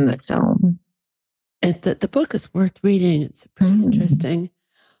seen the film. The book is worth reading. It's pretty interesting.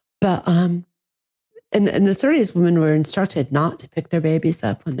 But in the 30s, women were instructed not to pick their babies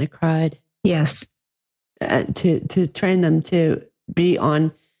up when they cried. Yes. And to train them to be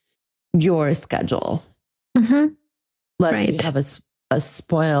on your schedule. Mm-hmm. Lest you have a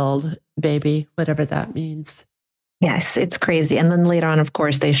spoiled baby, whatever that means. Yes, it's crazy. And then later on, of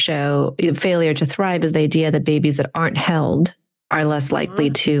course, they show failure to thrive is the idea that babies that aren't held are less likely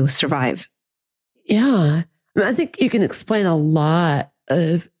to survive. Yeah. I think you can explain a lot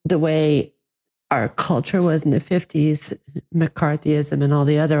of the way our culture was in the 50s, McCarthyism and all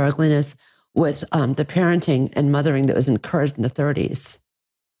the other ugliness with the parenting and mothering that was encouraged in the 30s.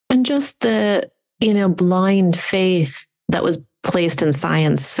 And just the, blind faith that was placed in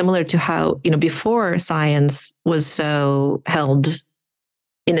science, similar to how, before science was so held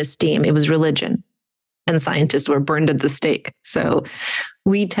in esteem, it was religion and scientists were burned at the stake. So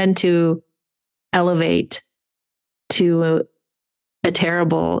we tend to elevate to a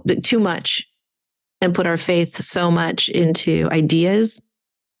terrible, too much, and put our faith so much into ideas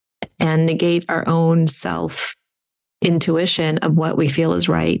and negate our own self intuition of what we feel is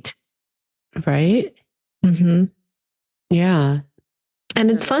right. Right? Mm-hmm. Yeah.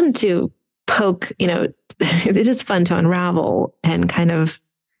 And it's fun to poke, it is fun to unravel and kind of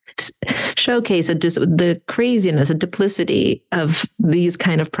showcase the craziness, the duplicity of these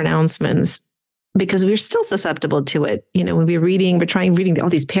kind of pronouncements, because we're still susceptible to it. When we're reading all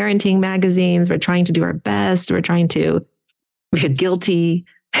these parenting magazines, we're trying to do our best. We feel guilty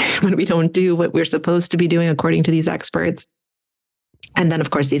when we don't do what we're supposed to be doing according to these experts. And then, of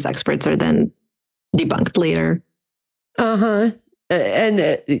course, these experts are then debunked later. Uh-huh.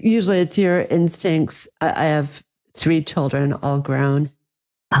 And usually it's your instincts. I have 3 children, all grown.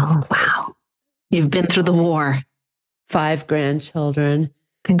 Oh, wow. You've been through the war. 5 grandchildren.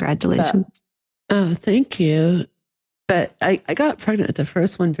 Congratulations. Oh, thank you. But I got pregnant with the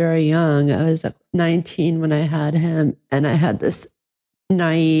first one very young. I was 19 when I had him. And I had this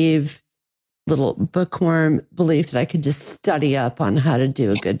naive little bookworm belief that I could just study up on how to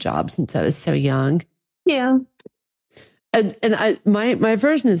do a good job since I was so young. Yeah. And my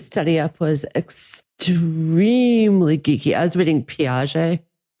version of study up was extremely geeky. I was reading Piaget.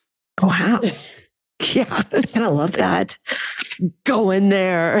 Wow. Yeah. I kind of love that. Going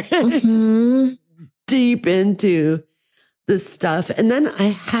there. Mm-hmm. Deep into the stuff. And then I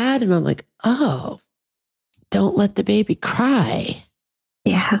had him. I'm like, oh, don't let the baby cry.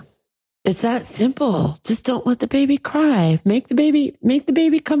 Yeah. It's that simple. Just don't let the baby cry. Make the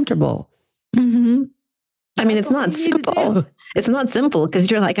baby comfortable. Mm-hmm. I mean, it's not simple. It's not simple because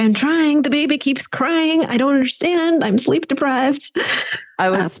you're like, I'm trying. The baby keeps crying. I don't understand. I'm sleep deprived. I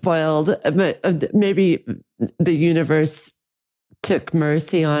was spoiled. Maybe the universe took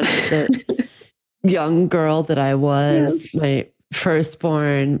mercy on the young girl that I was. Yes. My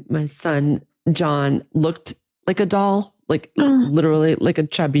firstborn, my son, John, looked like a doll, literally like a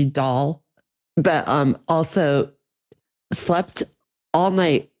chubby doll, but also slept all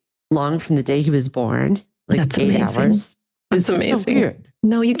night long from the day he was born. That's 8 amazing. Hours. That's amazing. So weird.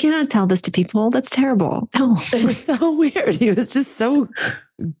 No, you cannot tell this to people. That's terrible. No. It's so weird. He was just so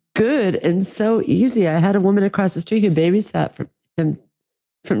good and so easy. I had a woman across the street who babysat for him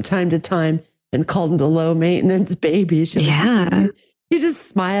from time to time and called him the low maintenance baby. He just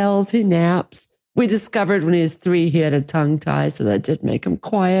smiles. He naps. We discovered when he was 3, he had a tongue tie, so that did make him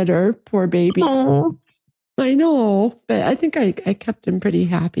quieter. Poor baby. Aww. I know, but I think I kept him pretty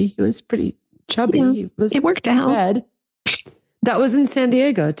happy. He was pretty chubby. Yeah, it worked out. Fed. That was in San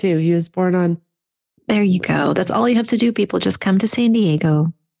Diego too. He was born on. There you go. That's all you have to do, people. Just come to San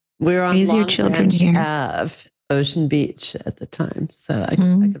Diego. We were on Raise Long your children Branch here. Ave, Ocean Beach at the time, so I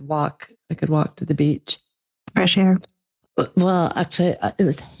could walk. I could walk to the beach. Fresh air. Well, actually, it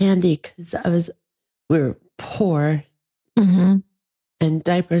was handy because we were poor, and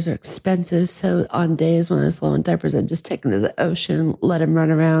diapers are expensive. So on days when I was low on diapers, I'd just take them to the ocean, let him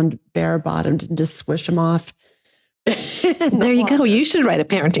run around bare bottomed, and just swish them off. There you go. You should write a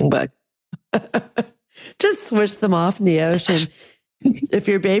parenting book. Just swish them off in the ocean. If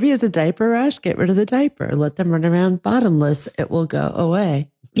your baby has a diaper rash, get rid of the diaper. Let them run around bottomless. It will go away.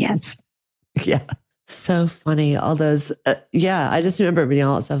 Yes. Yeah. So funny. All those. I just remember reading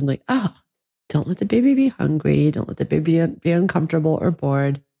all that stuff. I'm like, oh, don't let the baby be hungry. Don't let the baby be uncomfortable or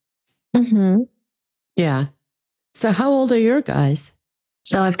bored. Mm-hmm. Yeah. So how old are your guys?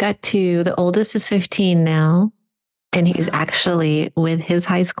 So I've got two. The oldest is 15 now. And he's actually with his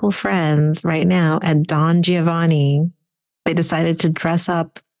high school friends right now at Don Giovanni. They decided to dress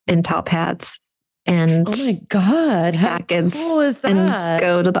up in top hats and oh my God, jackets how cool is that? And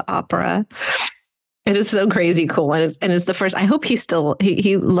go to the opera. It is so crazy cool. And it's the first, I hope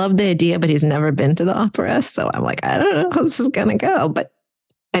he loved the idea, but he's never been to the opera. So I'm like, I don't know how this is going to go. But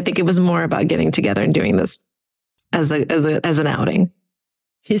I think it was more about getting together and doing this as an outing.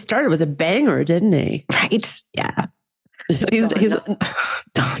 He started with a banger, didn't he? Right. Yeah. So he's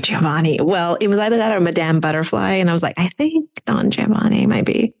Don Giovanni. Well, it was either that or Madame Butterfly. And I was like, I think Don Giovanni might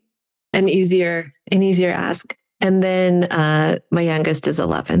be an easier ask. And then my youngest is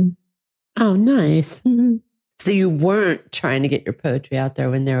 11. Oh, nice. Mm-hmm. So you weren't trying to get your poetry out there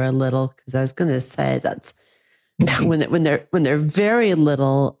when they were little? Because I was going to say that's when they're very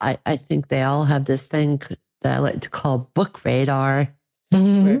little. I think they all have this thing that I like to call book radar.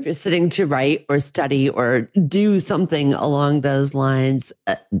 Mm-hmm. Where if you're sitting to write or study or do something along those lines,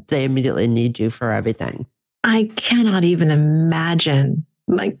 they immediately need you for everything. I cannot even imagine.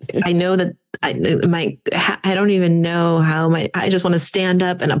 Like, I know that I don't even know how I just want to stand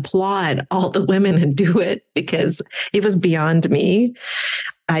up and applaud all the women who do it because it was beyond me.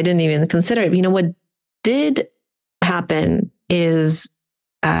 I didn't even consider it. You know, what did happen is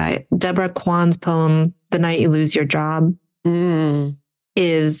Deborah Kwan's poem, The Night You Lose Your Job,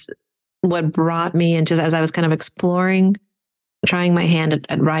 is what brought me, and just as I was kind of exploring, trying my hand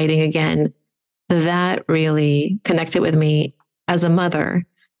at writing again, that really connected with me as a mother.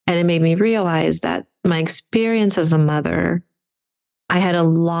 And it made me realize that my experience as a mother, I had a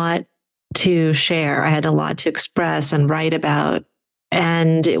lot to share. I had a lot to express and write about.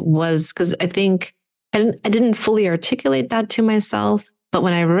 And it was because I think I didn't fully articulate that to myself. But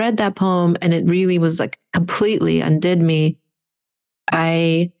when I read that poem and it really was like completely undid me,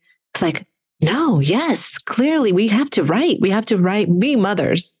 I was like, no, yes, clearly we have to write. We have to write. We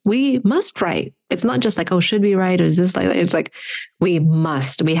mothers, we must write. It's not just like, oh, should we write? Or is this like, it's like, we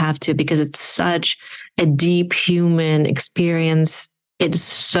have to, because it's such a deep human experience. It's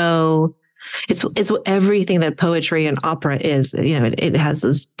everything that poetry and opera is. You know, it has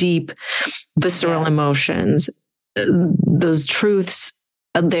those deep, visceral emotions, those truths.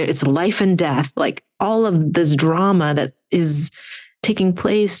 It's life and death, like all of this drama that is taking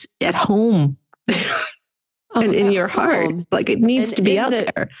place at home and in your heart. Like it needs to be out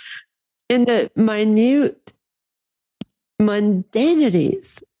there. In the minute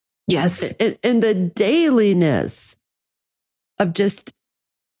mundanities. Yes. In the dailiness of just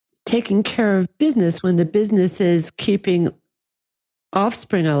taking care of business when the business is keeping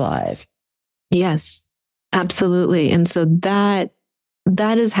offspring alive. Yes, absolutely. And so that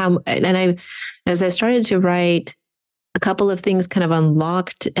is how, and as I started to write, a couple of things kind of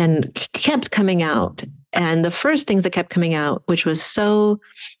unlocked and kept coming out. And the first things that kept coming out, which was so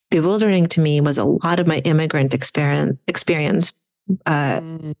bewildering to me, was a lot of my immigrant experience,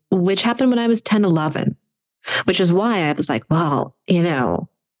 which happened when I was 10, 11, which is why I was like, well, you know,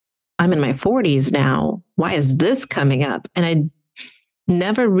 I'm in my 40s now. Why is this coming up? And I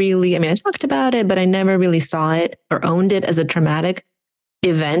never really, I talked about it, but I never really saw it or owned it as a traumatic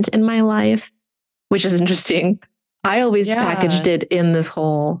event in my life, which is interesting. I always packaged it in this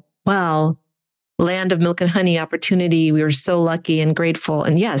whole, well, land of milk and honey opportunity. We were so lucky and grateful.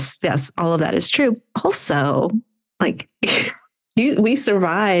 And yes, all of that is true. Also, like we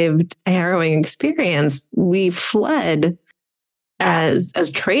survived a harrowing experience. We fled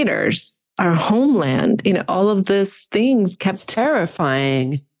as traitors, our homeland. You know, all of these things kept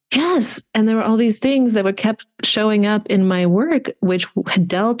terrifying. Yes. And there were all these things that were kept showing up in my work, which had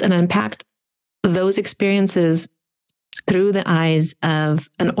dealt and unpacked those experiences through the eyes of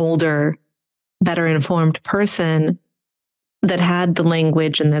an older, better informed person that had the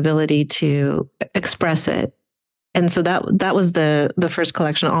language and the ability to express it. And so that was the first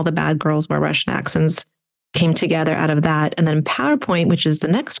collection. All the bad girls wear Russian accents came together out of that. And then PowerPoint, which is the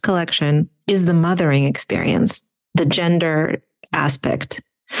next collection, is the mothering experience, the gender aspect.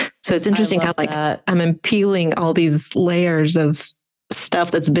 So it's interesting how I'm peeling all these layers of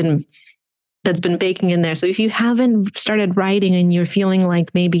stuff that's been baking in there. So if you haven't started writing and you're feeling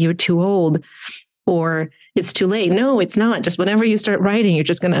like maybe you're too old or it's too late, no, it's not. Just whenever you start writing, you're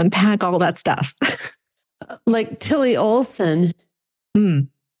just going to unpack all that stuff. Like Tilly Olsen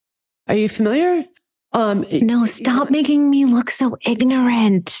Are you familiar? No, stop making me look so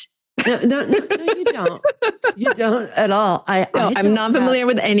ignorant. No, you don't. You don't at all. I'm not familiar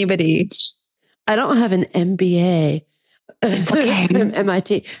with anybody. I don't have an MBA from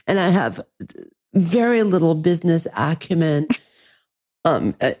MIT, and I have very little business acumen.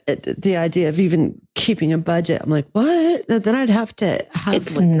 The idea of even keeping a budget, I'm like, what? Then I'd have to have.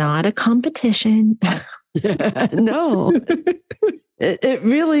 It's not a competition. No, it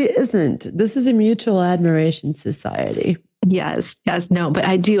really isn't. This is a mutual admiration society. Yes, no, but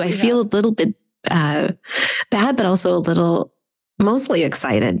I do. I feel a little bit bad, but also a little, mostly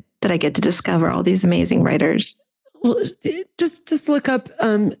excited that I get to discover all these amazing writers. Well, just look up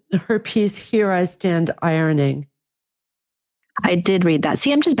her piece, Here I Stand Ironing. I did read that.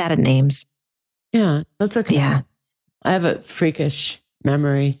 See, I'm just bad at names. Yeah, that's okay. Yeah. I have a freakish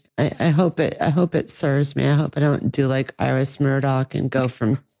memory. I hope it serves me. I hope I don't do like Iris Murdoch and go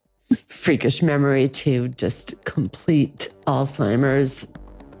from freakish memory to just complete Alzheimer's.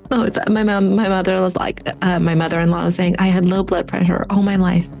 Oh, it's my mother was like, my mother-in-law was saying, I had low blood pressure all my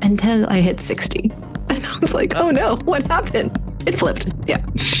life until I hit 60. And I was like, oh no, what happened? It flipped. Yeah.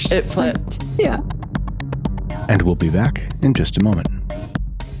 It flipped. Yeah. And we'll be back in just a moment.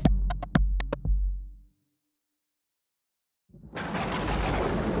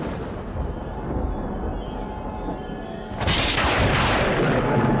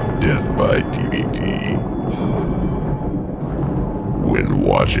 Death by DVD. When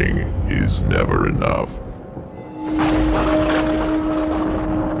watching is never enough.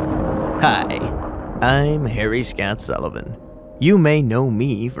 Hi, I'm Harry Scott Sullivan. You may know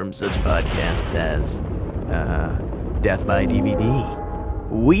me from such podcasts as, Death by DVD.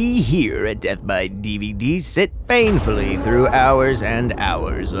 We here at Death by DVD sit painfully through hours and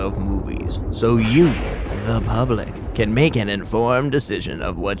hours of movies, so you, the public, can make an informed decision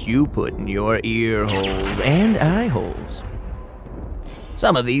of what you put in your ear holes and eye holes.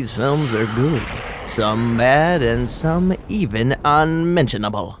 Some of these films are good, some bad, and some even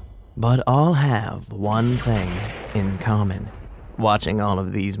unmentionable. But all have one thing in common. Watching all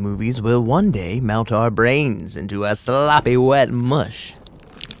of these movies will one day melt our brains into a sloppy wet mush.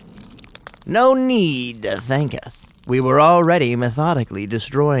 No need to thank us. We were already methodically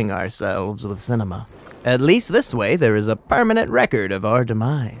destroying ourselves with cinema. At least this way there is a permanent record of our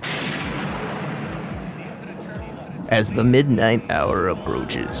demise. As the midnight hour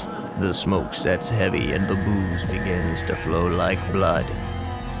approaches, the smoke sets heavy and the booze begins to flow like blood.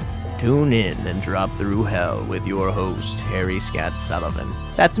 Tune in and drop through hell with your host, Harry Scott Sullivan.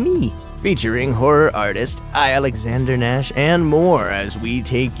 That's me, featuring horror artist I. Alexander Nash and more as we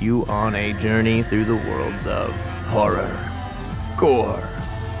take you on a journey through the worlds of horror, gore,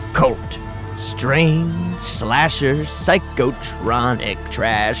 cult, strange, slasher, psychotronic,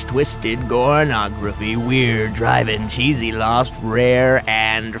 trash, twisted, gornography, weird, driving, cheesy, lost, rare,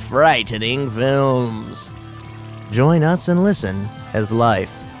 and frightening films. Join us and listen as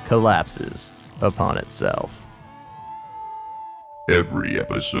life collapses upon itself. Every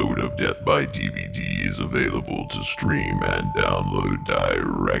episode of Death by DVD is available to stream and download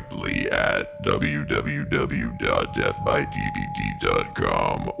directly at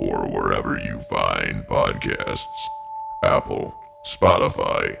www.deathbydvd.com or wherever you find podcasts. Apple,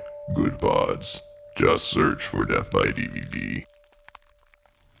 Spotify, Good Pods. Just search for Death by DVD.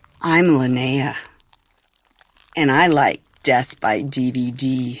 I'm Linnea, and I like Death by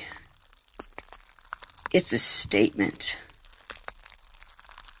DVD. It's a statement.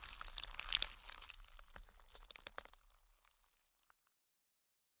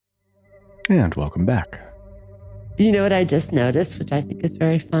 And welcome back. You know what I just noticed, which I think is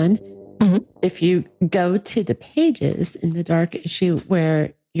very fun? Mm-hmm. If you go to the pages in the dark issue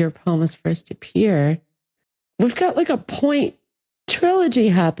where your poems first appear, we've got like a point trilogy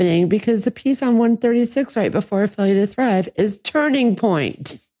happening because the piece on 136 right before Failure to Thrive is Turning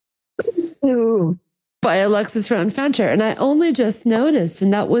Point. Ooh. By Alexis Rowan Fancher. And I only just noticed,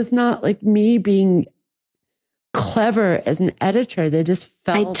 and that was not like me being clever as an editor. They just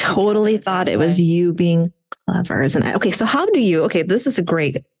felt. I totally thought it was you being clever, isn't it? Okay, so how do you, this is a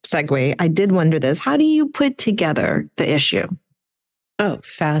great segue. I did wonder this. How do you put together the issue? Oh,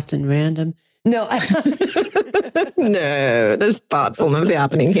 fast and random. No, no, there's thoughtfulness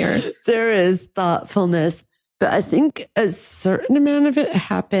happening here. There is thoughtfulness, but I think a certain amount of it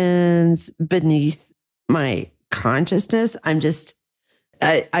happens beneath my consciousness.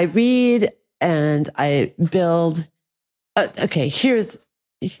 I read and I build. Okay, here's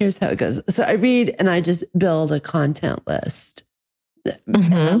how it goes. So I read and I just build a content list.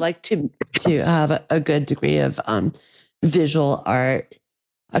 Mm-hmm. I like to have a good degree of visual art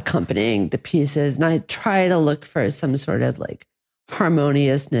accompanying the pieces. And I try to look for some sort of like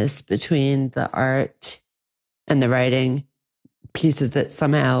harmoniousness between the art and the writing pieces that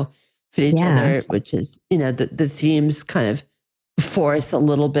somehow fit each other, which is, the themes kind of force a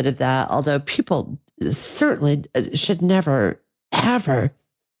little bit of that. Although people certainly should never, ever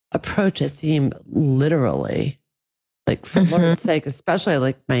approach a theme literally. Like, for Lord's sake, especially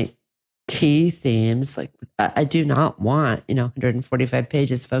like my tea themes, like I do not want, 145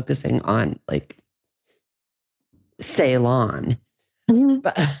 pages focusing on like Ceylon,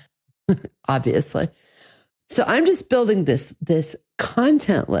 but obviously. So I'm just building this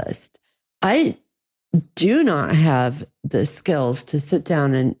content list. I do not have the skills to sit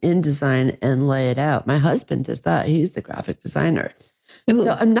down and InDesign and lay it out. My husband does that. He's the graphic designer. Ooh.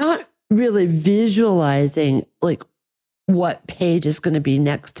 So I'm not really visualizing like what page is going to be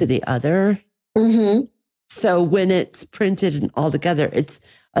next to the other. Mm-hmm. So when it's printed and all together, it's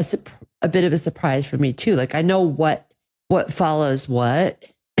a bit of a surprise for me too. Like I know what follows what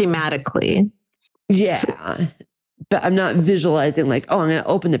thematically. Yeah. But I'm not visualizing like, oh, I'm going to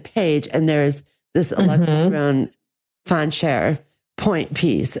open the page and there's this Alexis Brown Fancher point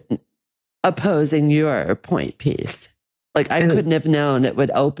piece opposing your point piece. Like I couldn't have known it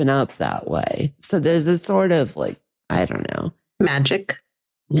would open up that way. So there's a sort of like, I don't know. Magic.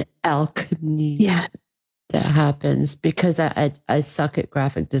 Alchemy. Yeah. That happens because I suck at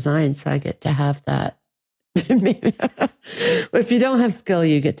graphic design. So I get to have that. If you don't have skill,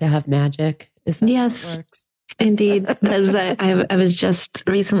 you get to have magic. Is that how it works? Indeed. I was just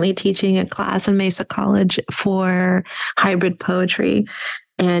recently teaching a class in Mesa College for hybrid poetry.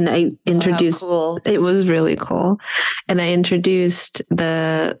 And I introduced, it was really cool. And I introduced one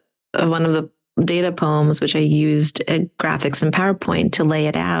of the data poems, which I used graphics and PowerPoint to lay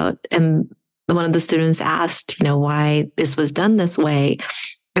it out. And one of the students asked, why this was done this way.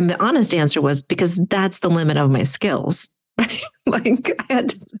 And the honest answer was because that's the limit of my skills. Like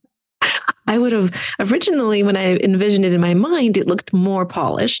I would have originally, when I envisioned it in my mind, it looked more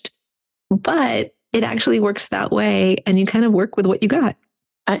polished, but it actually works that way. And you kind of work with what you got.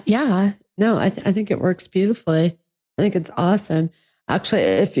 I think it works beautifully. I think it's awesome. Actually,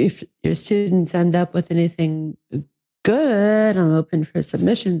 if your students end up with anything good, I'm open for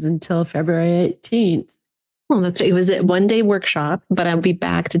submissions until February 18th. Well, that's right. It was a one-day workshop, but I'll be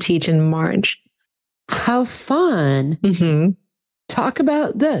back to teach in March. How fun. Mm-hmm. Talk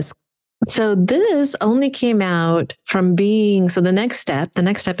about this. So this only came out from the next step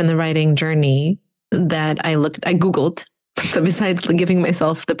in the writing journey that I Googled. So besides giving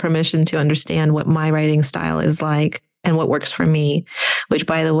myself the permission to understand what my writing style is like and what works for me, which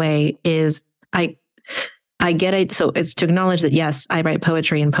by the way is I get it. So it's to acknowledge that, yes, I write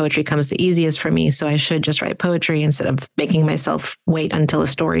poetry and poetry comes the easiest for me. So I should just write poetry instead of making myself wait until a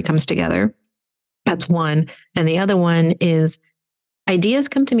story comes together. That's one. And the other one is ideas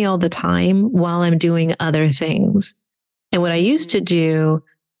come to me all the time while I'm doing other things. And what I used to do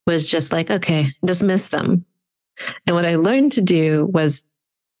was just like, okay, dismiss them. And what I learned to do was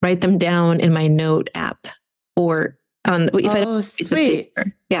write them down in my note app or sweet.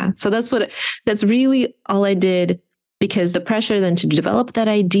 Yeah. So that's really all I did, because the pressure then to develop that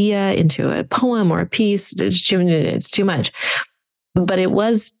idea into a poem or a piece, it's too much. But it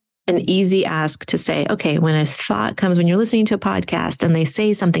was an easy ask to say, okay, when a thought comes, when you're listening to a podcast and they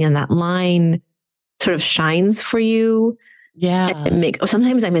say something and that line sort of shines for you. Yeah.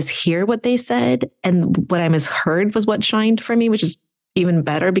 Sometimes I mishear what they said, and what I misheard was what shined for me, which is even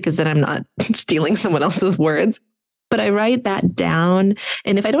better because then I'm not stealing someone else's words. But I write that down.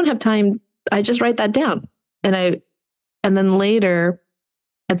 And if I don't have time, I just write that down. And then later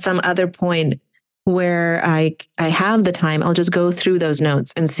at some other point where I have the time, I'll just go through those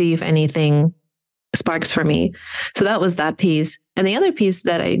notes and see if anything sparks for me. So that was that piece. And the other piece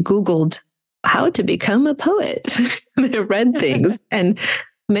that I Googled how to become a poet. And I read things and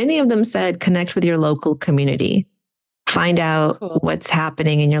many of them said, connect with your local community. Find out what's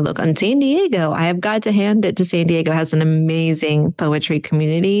happening in your local. In San Diego, I have got to hand it to San Diego, has an amazing poetry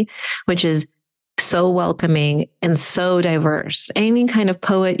community, which is so welcoming and so diverse. Any kind of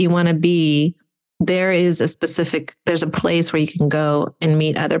poet you want to be, there's a place where you can go and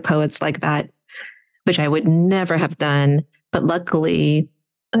meet other poets like that, which I would never have done. But luckily,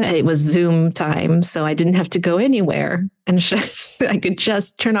 it was Zoom time, so I didn't have to go anywhere. And I could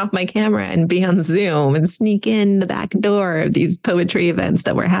just turn off my camera and be on Zoom and sneak in the back door of these poetry events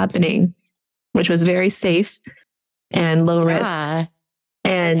that were happening, which was very safe and low risk.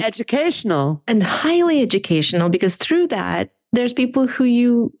 And educational. And highly educational, because through that, there's people who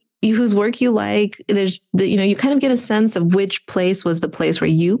you whose work you like. You kind of get a sense of which place was the place where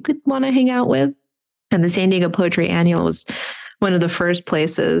you could want to hang out with. And the San Diego Poetry Annual was one of the first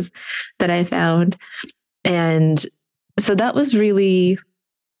places that I found. And so that was really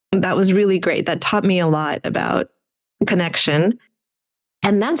great. That taught me a lot about connection.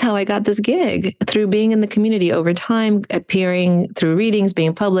 And that's how I got this gig, through being in the community over time, appearing through readings,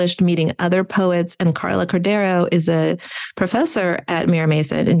 being published, meeting other poets. And Carla Cordero is a professor at Mira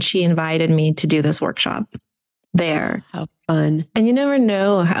Mason, and she invited me to do this workshop there. How fun. And you never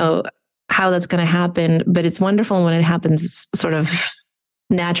know how that's going to happen, but it's wonderful when it happens sort of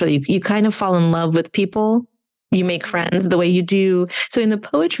naturally. You kind of fall in love with people. You make friends the way you do. So in the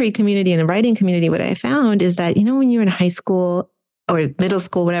poetry community and the writing community, what I found is that, when you're in high school or middle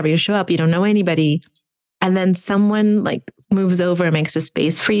school, whatever, you show up, you don't know anybody. And then someone like moves over and makes a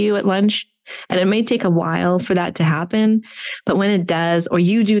space for you at lunch. And it may take a while for that to happen. But when it does, or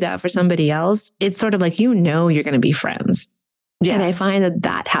you do that for somebody else, it's sort of like, you're going to be friends. Yes. And I find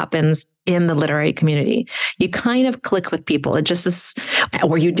that happens in the literary community. You kind of click with people. It just is,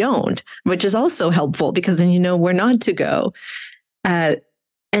 or you don't, which is also helpful because then you know where not to go. And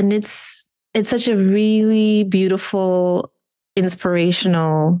it's such a really beautiful,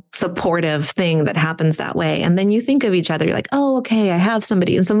 inspirational, supportive thing that happens that way. And then you think of each other, you're like, oh, okay, I have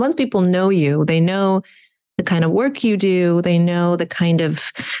somebody. And so once people know you, they know the kind of work you do, they know the kind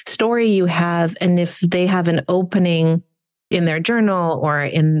of story you have. And if they have an opening in their journal or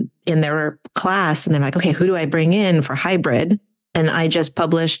in their class, and they're like, okay, who do I bring in for hybrid? And I just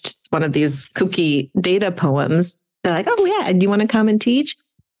published one of these kooky data poems. They're like, oh yeah, do you want to come and teach?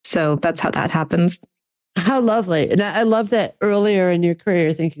 So that's how that happens. How lovely. And I love that earlier in your career,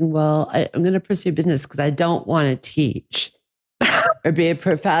 you're thinking, well, I'm going to pursue business because I don't want to teach or be a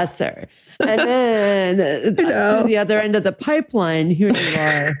professor. And then through the other end of the pipeline, here you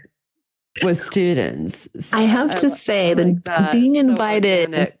are with students. So I have to say that being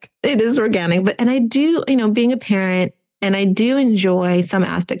invited, it is organic. And I do, being a parent, and I do enjoy some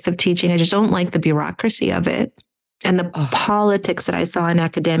aspects of teaching. I just don't like the bureaucracy of it and the politics that I saw in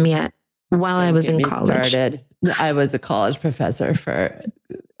academia while I was in college. I was a college professor for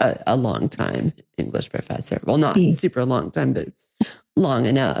a long time, English professor. Well, not super long time, but long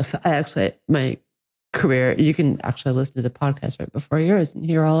enough. My career, you can actually listen to the podcast right before yours and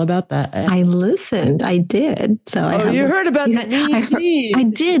hear all about that. I listened. I did. So you heard about the mean dean. I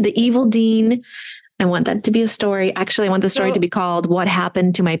did. The evil dean. I want that to be a story. Actually, I want the story to be called What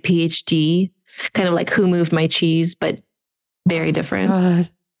Happened to My PhD, kind of like Who Moved My Cheese, but very different. God.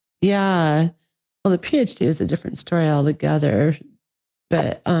 Yeah. Well, the PhD is a different story altogether.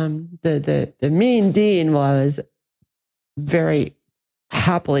 But the mean dean was very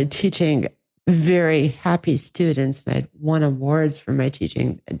happily teaching very happy students. And I'd won awards for my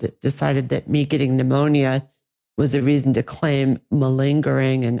teaching. Decided that me getting pneumonia was a reason to claim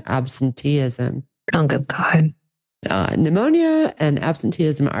malingering and absenteeism. Oh, good God. Pneumonia and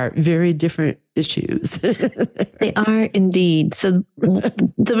absenteeism are very different issues. They are indeed. So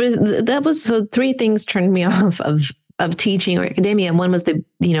three things turned me off of teaching or academia. And one was the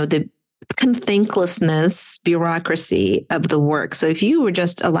kind of thanklessness, bureaucracy of the work. So if you were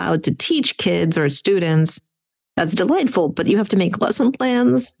just allowed to teach kids or students, that's delightful, but you have to make lesson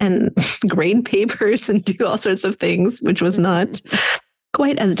plans and grade papers and do all sorts of things, which was not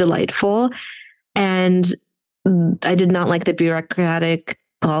quite as delightful. And I did not like the bureaucratic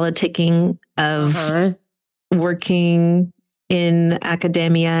politicking of working in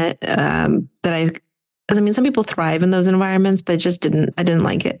academia. Some people thrive in those environments, but I didn't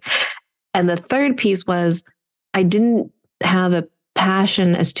like it. And the third piece was I didn't have a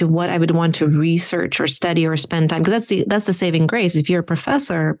passion as to what I would want to research or study or spend time. Because that's the saving grace. If you're a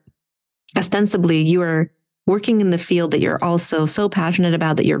professor, ostensibly you are working in the field that you're also so passionate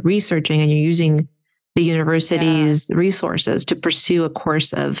about that you're researching and you're using the university's resources to pursue a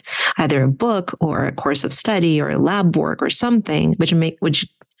course of either a book or a course of study or lab work or something which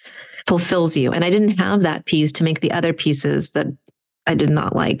fulfills you. And I didn't have that piece to make the other pieces that I did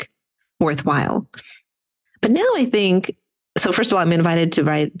not like worthwhile. But now I think, so first of all, I'm invited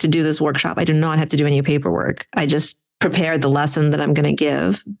to do this workshop. I do not have to do any paperwork. I just prepared the lesson that I'm going to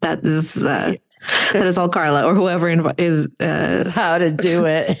give. That is all Carla or whoever is how to do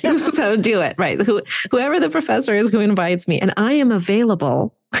it. This is how to do it. Right. Whoever the professor is who invites me, and I am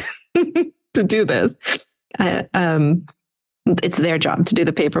available to do this. It's their job to do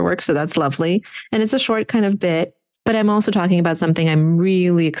the paperwork. So that's lovely. And it's a short kind of bit, but I'm also talking about something I'm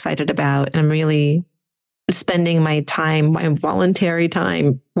really excited about. And I'm really spending my voluntary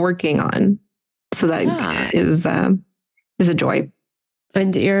time working on. So that is a joy.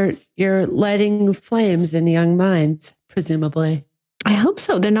 And you're lighting flames in young minds, presumably. I hope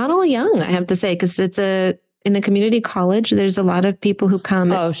so. They're not all young, I have to say, because in the community college, there's a lot of people who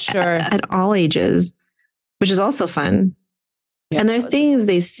come at all ages, which is also fun. Yeah, and there are things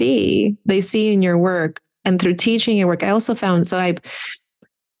they see in your work, and through teaching your work, I also found,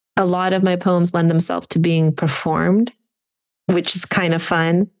 a lot of my poems lend themselves to being performed, which is kind of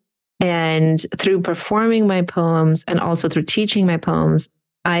fun. And through performing my poems and also through teaching my poems,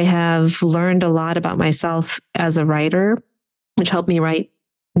 I have learned a lot about myself as a writer, which helped me write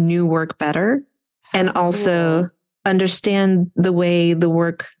new work better and also understand the way the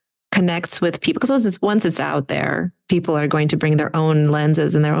work connects with people. Because once it's out there, people are going to bring their own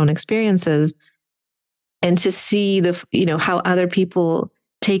lenses and their own experiences. And to see how other people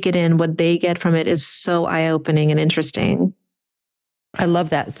take it in, what they get from it is so eye-opening and interesting. I love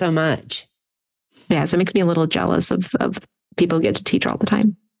that so much. Yeah, so it makes me a little jealous of people who get to teach all the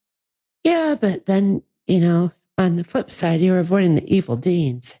time. Yeah, but then, on the flip side, you're avoiding the evil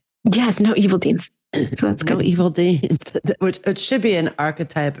deans. Yes, no evil deans. So that's good. No evil deans, which it should be an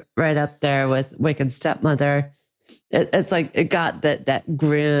archetype right up there with Wicked Stepmother. It's like it got that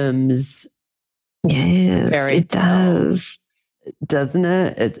Grimm's fairy tale. Does. Doesn't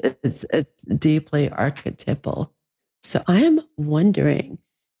it? It's deeply archetypal. So I am wondering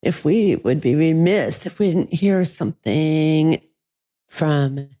if we would be remiss if we didn't hear something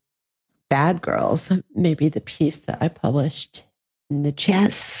from Bad Girls, maybe the piece that I published in the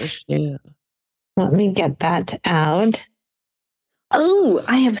issue. Let me get that out. Oh,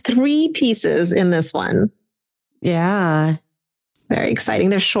 I have 3 pieces in this one. Yeah. It's very exciting.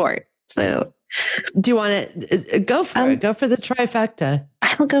 They're short. So do you want to go for it? Go for the trifecta.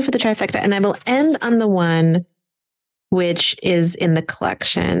 I will go for the trifecta, and I will end on the one which is in the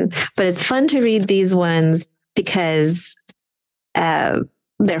collection. But it's fun to read these ones because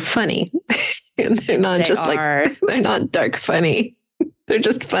they're funny. They're not they're not dark funny. They're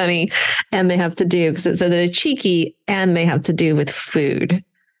just funny. And they have to do, so they're cheeky and they have to do with food.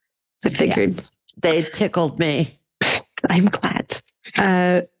 So I figured. Yes, they tickled me. I'm glad.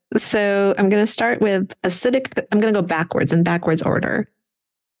 So I'm going to start with acidic. I'm going to go backwards in backwards order.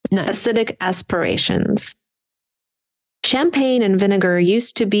 Nice. Acidic aspirations. Champagne and vinegar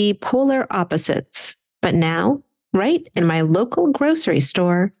used to be polar opposites, but now, right in my local grocery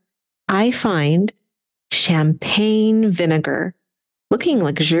store, I find champagne vinegar looking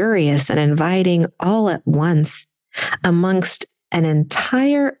luxurious and inviting all at once amongst an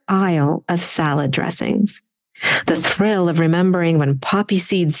entire aisle of salad dressings. The thrill of remembering when poppy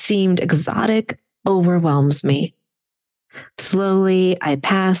seeds seemed exotic overwhelms me. Slowly, I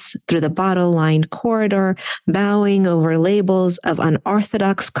pass through the bottle-lined corridor, bowing over labels of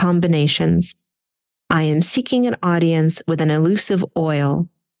unorthodox combinations. I am seeking an audience with an elusive oil.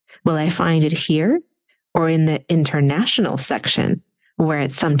 Will I find it here or in the international section where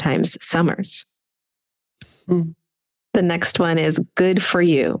it sometimes summers? The next one is good for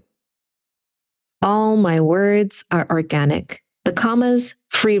you. All my words are organic. The commas,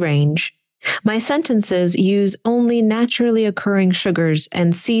 free range. My sentences use only naturally occurring sugars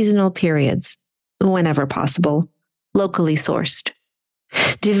and seasonal periods, whenever possible, locally sourced.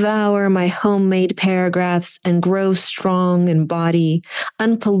 Devour my homemade paragraphs and grow strong in body,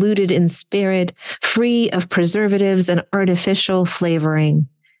 unpolluted in spirit, free of preservatives and artificial flavoring.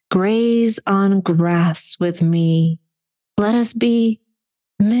 Graze on grass with me. Let us be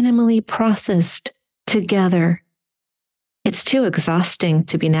minimally processed together. It's too exhausting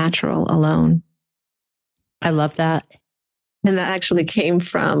to be natural alone. I love that. And that actually came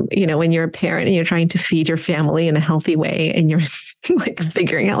from, when you're a parent and you're trying to feed your family in a healthy way and you're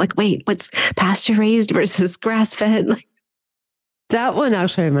figuring out wait, what's pasture raised versus grass fed? That one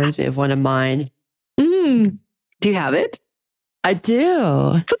actually reminds me of one of mine. Do you have it? I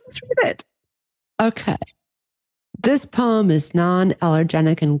do. Let's read it. Okay. This poem is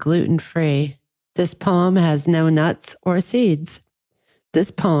non-allergenic and gluten-free. This poem has no nuts or seeds. This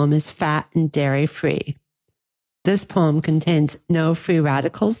poem is fat and dairy-free. This poem contains no free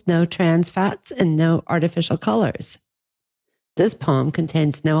radicals, no trans fats, and no artificial colors. This poem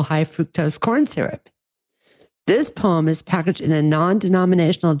contains no high fructose corn syrup. This poem is packaged in a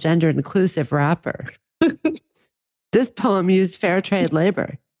non-denominational gender-inclusive wrapper. This poem used fair trade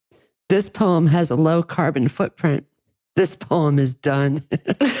labor. This poem has a low carbon footprint. This poem is done.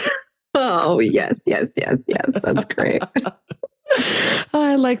 Oh, yes. That's great.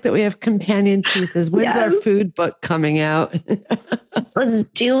 I like that we have companion pieces. When's our food book coming out? Let's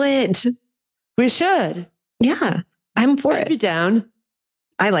do it. We should. Yeah, I'm for it. I'd be down.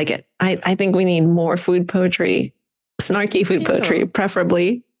 I like it. I think we need more food poetry snarky food poetry,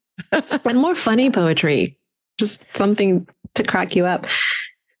 preferably, and more funny poetry, just something to crack you up.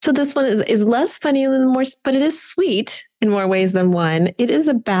 So this one is less funny than more, but it is sweet in more ways than one. It is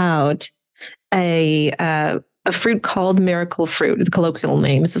about a fruit called miracle fruit. It's a colloquial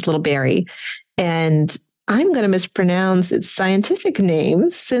name. It's this little berry, and I'm going to mispronounce its scientific name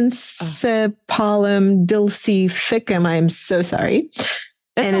since Palm dulcificum. I'm so sorry.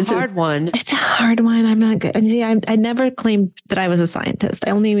 It's a hard one. It's a hard one. I'm not good. See, I never claimed that I was a scientist.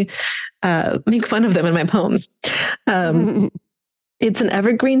 I only make fun of them in my poems. It's an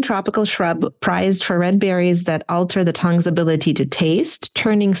evergreen tropical shrub prized for red berries that alter the tongue's ability to taste,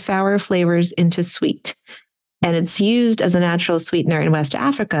 turning sour flavors into sweet. And it's used as a natural sweetener in West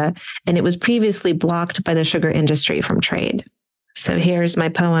Africa, and it was previously blocked by the sugar industry from trade. So here's my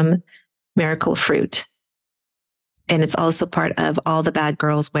poem, Miracle Fruit. And it's also part of All the Bad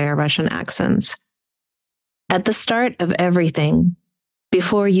Girls Wear Russian Accents. At the start of everything,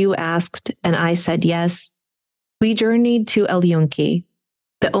 before you asked and I said yes, we journeyed to El Yunque,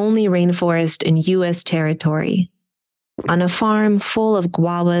 the only rainforest in U.S. territory. On a farm full of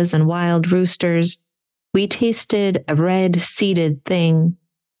guavas and wild roosters, we tasted a red seeded thing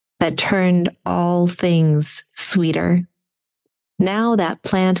that turned all things sweeter. Now that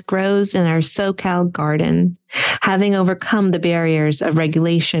plant grows in our SoCal garden. Having overcome the barriers of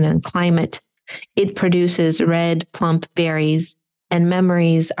regulation and climate, it produces red, plump berries and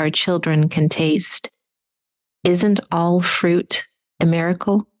memories our children can taste. Isn't all fruit a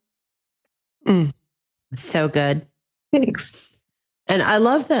miracle? So good. Thanks. And I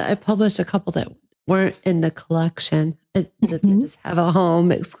love that I published a couple that weren't in the collection. That they just have a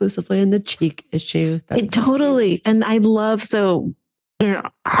home exclusively in the Cheek issue. Totally. And I love,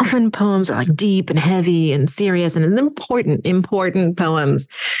 often poems are like deep and heavy and serious and important poems.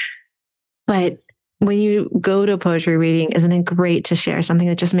 But when you go to a poetry reading, isn't it great to share something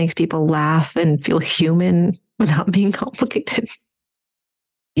that just makes people laugh and feel human without being complicated?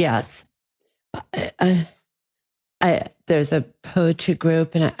 Yes. There's a poetry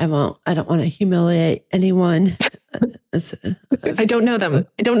group, and I don't want to humiliate anyone. I don't know them.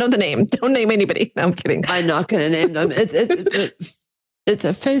 I don't know the name. Don't name anybody. No, I'm kidding. I'm not going to name them. It's a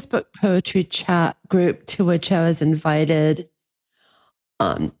Facebook poetry chat group to which I was invited,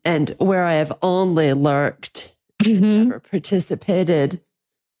 and where I have only lurked, never participated,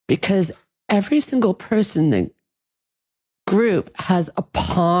 because every single person in the group has a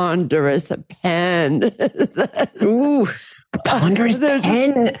ponderous pen. Ooh, a ponderous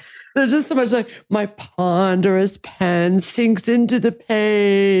pen. There's just so much like, my ponderous pen sinks into the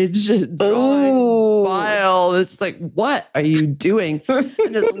page. Drawing file. It's like, what are you doing? And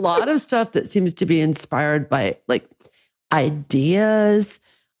there's a lot of stuff that seems to be inspired by like ideas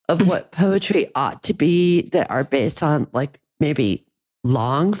of what poetry ought to be that are based on like maybe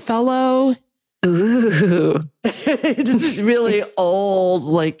Longfellow. Ooh. Just this really old,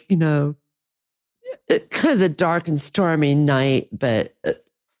 like, kind of the dark and stormy night, but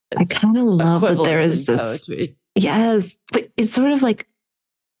I kind of love that there is this poetry. Yes, but it's sort of like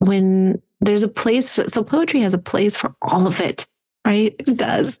when there's a place so poetry has a place for all of it, right? It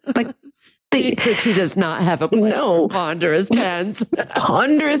does. Like E13 does not have a place for ponderous pens.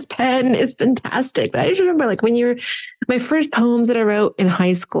 Ponderous pen is fantastic. I just remember like my first poems that I wrote in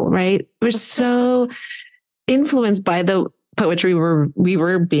high school, right? Were so influenced by the poetry we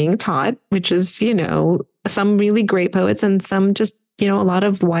were being taught, which is, some really great poets and some just, a lot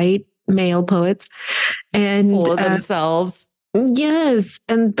of white male poets and full of themselves. Yes.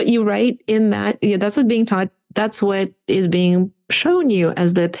 But you write in that, that's what being taught. That's what is being shown you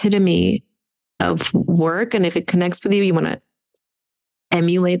as the epitome of work. And if it connects with you, you want to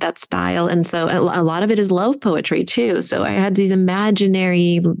emulate that style. And so a lot of it is love poetry too. So I had these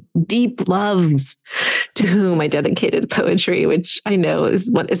imaginary deep loves to whom I dedicated poetry, which I know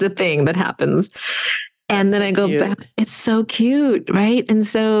is a thing that happens. And then I go back. It's so cute, right? And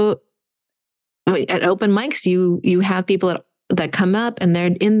so at open mics, you have people that come up and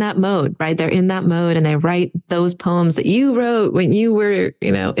they're in that mode, right? They're in that mode and they write those poems that you wrote when you were,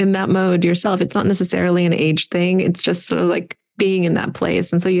 in that mode yourself. It's not necessarily an age thing. It's just sort of like being in that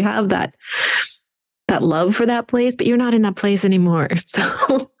place. And so you have that love for that place, but you're not in that place anymore.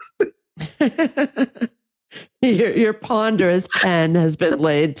 So your ponderous pen has been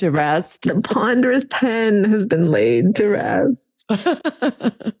laid to rest. The ponderous pen has been laid to rest.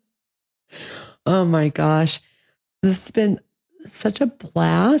 Oh my gosh. This has been such a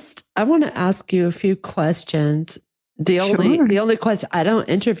blast. I want to ask you a few questions. The only question, I don't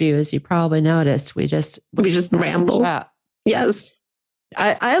interview, as you probably noticed. We just ramble. Chat. Yes.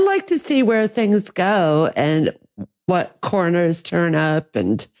 I like to see where things go. And what corners turn up,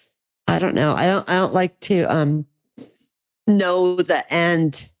 and I don't know. I don't like to know the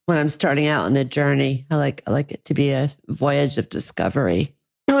end when I'm starting out on the journey. I like it to be a voyage of discovery.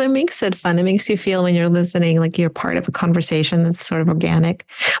 Well, it makes it fun. It makes you feel when you're listening like you're part of a conversation that's sort of organic.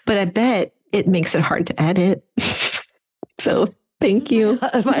 But I bet it makes it hard to edit. So thank you.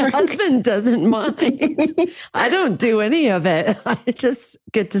 My husband doesn't mind. I don't do any of it. I just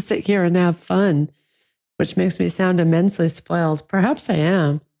get to sit here and have fun, which makes me sound immensely spoiled. Perhaps I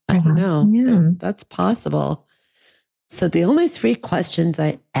am. I don't know. Yeah. That's possible. So the only 3 questions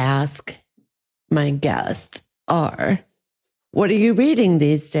I ask my guests are, what are you reading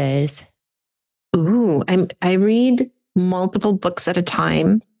these days? Ooh, I read multiple books at a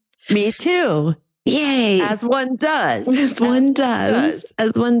time. Me too. Yay. As one does. As one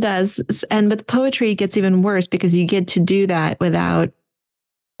does. And with poetry, it gets even worse because you get to do that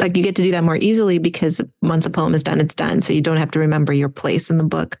you get to do that more easily because once a poem is done, it's done. So you don't have to remember your place in the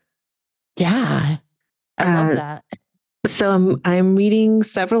book. Yeah. I love that. So I'm reading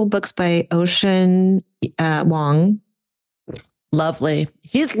several books by Ocean Wong. Lovely.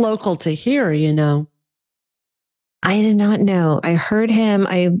 He's local to here, you know. I did not know. I heard him.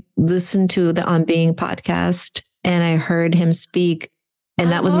 I listened to the On Being podcast and I heard him speak.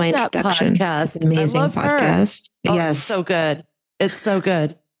 And that was my introduction. Podcast. Amazing podcast. Oh, Yes. It's so good. It's so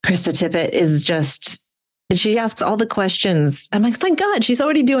good. Krista Tippett is just, she asks all the questions. I'm like, thank God, she's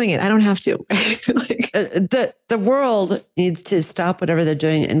already doing it. I don't have to. The world needs to stop whatever they're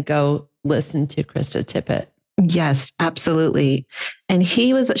doing and go listen to Krista Tippett. Yes, absolutely. And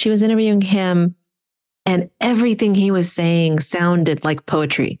she was interviewing him and everything he was saying sounded like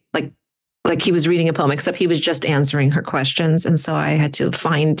poetry, like he was reading a poem, except he was just answering her questions. And so I had to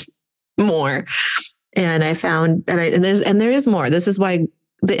find more. And I found, and there is more. This is why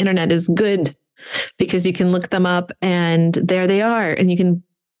the internet is good, because you can look them up and there they are. And you can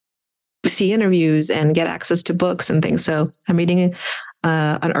see interviews and get access to books and things. So I'm reading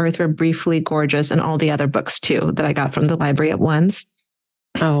On Earth We're Briefly Gorgeous and all the other books too that I got from the library at once.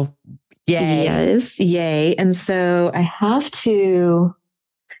 Oh, yay. Yes, yay. And so I have to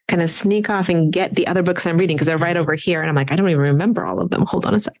kind of sneak off and get the other books I'm reading because they're right over here. And I'm like, I don't even remember all of them. Hold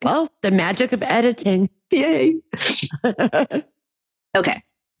on a second. Well, the magic of editing. Yay. Okay.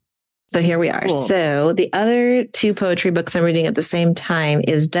 So here we are. Cool. So the other 2 poetry books I'm reading at the same time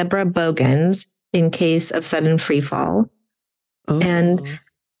is Deborah Bogan's In Case of Sudden Freefall. Oh. And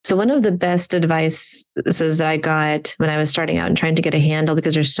so one of the best advices that I got when I was starting out and trying to get a handle,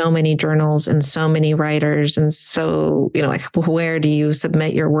 because there's so many journals and so many writers, and so, like, where do you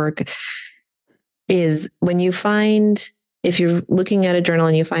submit your work, is when you find, if you're looking at a journal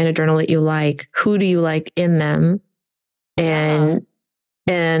and you find a journal that you like, who do you like in them? And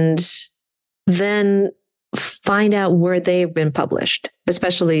then find out where they've been published,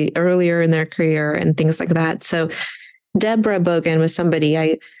 especially earlier in their career and things like that. So Deborah Bogan was somebody,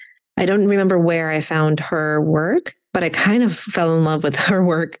 I don't remember where I found her work, but I kind of fell in love with her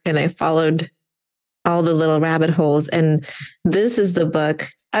work and I followed all the little rabbit holes. And this is the book.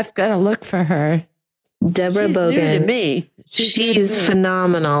 I've got to look for her. Deborah She's Bogan. new to me. She's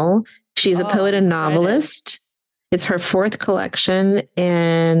phenomenal. She's a poet and novelist. It's her 4th collection,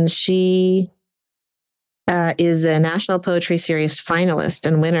 and she is a National Poetry Series finalist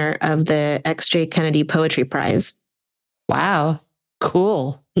and winner of the X.J. Kennedy Poetry Prize. Wow.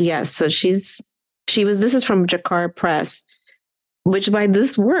 Cool. Yes. So this is from Jakar Press, which why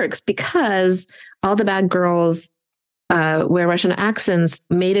this works, because All the Bad Girls Wear Russian Accents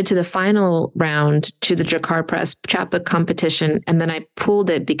made it to the final round to the Jakar Press chapbook competition. And then I pulled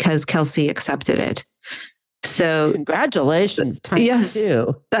it because Kelsey accepted it. So congratulations. Times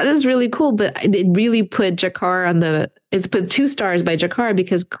 2. That is really cool. But it really put Jakar it's put 2 stars by Jakar,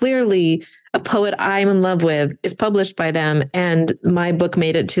 because clearly a poet I'm in love with is published by them and my book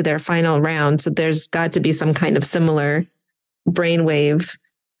made it to their final round. So there's got to be some kind of similar brainwave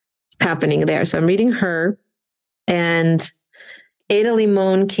happening there. So I'm reading her, and Ada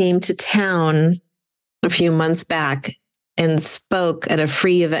Limon came to town a few months back and spoke at a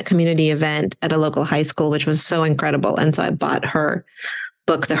free community event at a local high school, which was so incredible. And so I bought her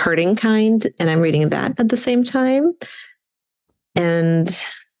book, The Hurting Kind, and I'm reading that at the same time. And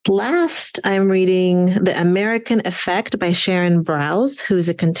last, I'm reading The American Effect by Sharon Brous, who's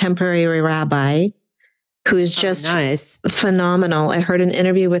a contemporary rabbi who's just nice. Phenomenal. I heard an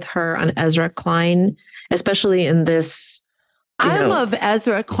interview with her on Ezra Klein, especially in this. I love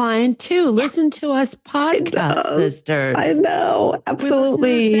Ezra Klein too. Listen to us podcast sisters. I know. Absolutely. We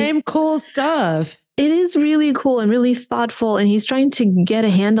listen to the same cool stuff. it is really cool and really thoughtful. And he's trying to get a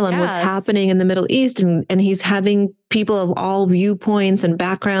handle on what's happening in the Middle East. And he's having people of all viewpoints and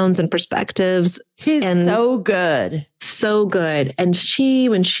backgrounds and perspectives. He's so good. So good. And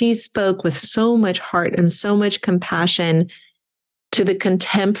when she spoke with so much heart and so much compassion to the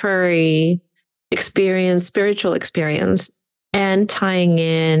contemporary experience, spiritual experience, and tying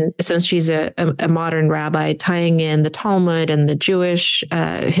in, since she's a modern rabbi, tying in the Talmud and the Jewish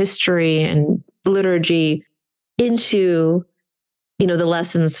history and liturgy into, the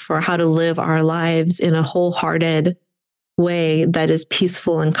lessons for how to live our lives in a wholehearted way that is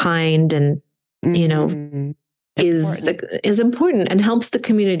peaceful and kind and, is important and helps the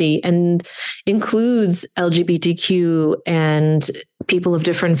community and includes LGBTQ and people of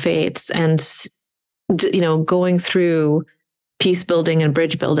different faiths and, going through peace building and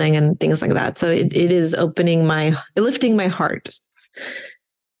bridge building and things like that. So it is lifting my heart.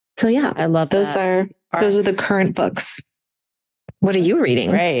 So yeah, I love those that. Those are the current books. What are you reading?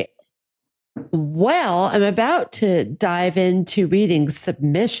 Great. Well, I'm about to dive into reading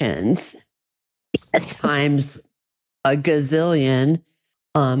submissions. Yes. Times a gazillion.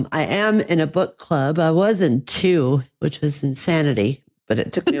 I am in a book club. I was in 2, which was insanity, but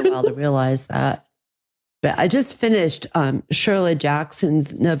it took me a while to realize that. But I just finished Shirley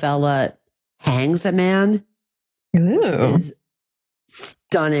Jackson's novella, Hangs a Man. Ooh. Which is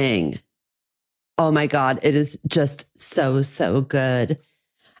stunning. Oh my God. It is just so, so good.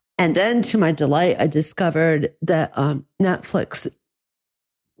 And then to my delight, I discovered that Netflix,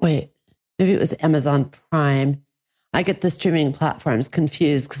 maybe it was Amazon Prime. I get the streaming platforms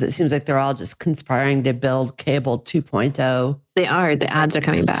confused because it seems like they're all just conspiring to build cable 2.0. They are. The ads are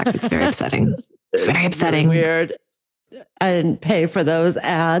coming back. It's very upsetting. It's very upsetting. Really weird. I didn't pay for those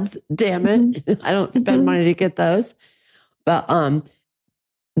ads. Damn it. I don't spend money to get those. But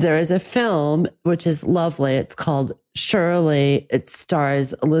there is a film which is lovely. It's called Shirley. It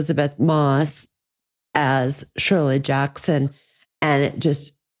stars Elizabeth Moss as Shirley Jackson. And it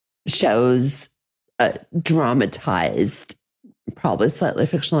just shows a dramatized, probably slightly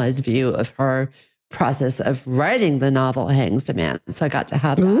fictionalized view of her process of writing the novel Hangs a Man. So I got to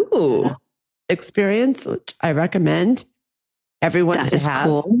have that experience, which I recommend everyone to have.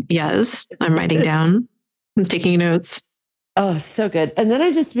 Cool. Yes, I'm writing down. I'm taking notes. Oh, so good. And then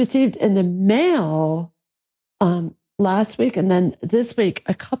I just received in the mail last week and then this week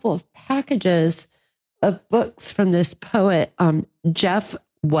a couple of packages of books from this poet, Jeff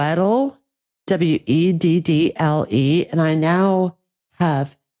Weddle, Weddle. And I now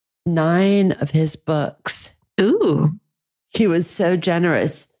have 9 of his books. Ooh. He was so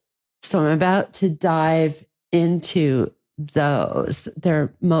generous. So I'm about to dive into those.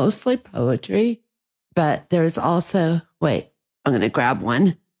 They're mostly poetry, but there's also, I'm going to grab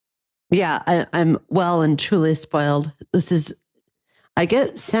one. Yeah, I'm well and truly spoiled. I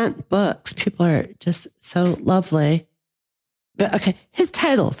get sent books. People are just so lovely. But okay, his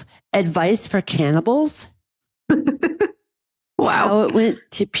titles: Advice for Cannibals. Wow. How It Went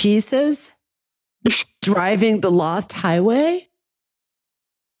to Pieces. Driving the Lost Highway.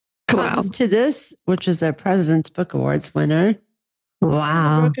 Comes to This, which is a President's Book Awards winner.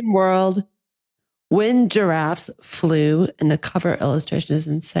 Wow. The Broken World. When Giraffes Flew, and the cover illustration is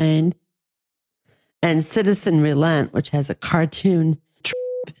insane. And Citizen Relent, which has a cartoon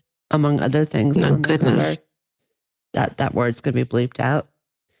trip, among other things. Oh, goodness. That word's going to be bleeped out.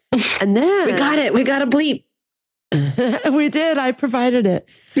 And then... We got it. We got a bleep. We did. I provided it.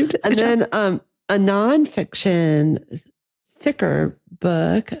 And then a nonfiction, thicker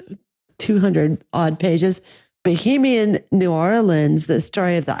book, 200 odd pages, Bohemian New Orleans, the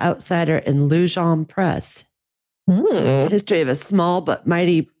story of the outsider in Lujan Press. History of a small but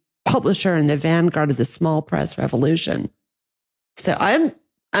mighty publisher in the vanguard of the small press revolution. So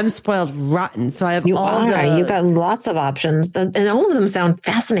I'm spoiled rotten. So I have You those. got lots of options, and all of them sound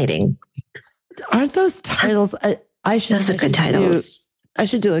fascinating. Aren't those titles? I should. Those are good titles. I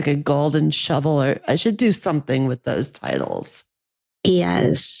should do like a golden shovel, or I should do something with those titles.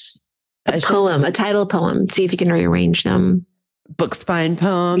 Yes. A title poem. See if you can rearrange them. Book spine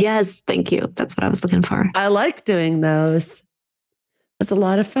poem. Yes, thank you. That's what I was looking for. I like doing those. It's a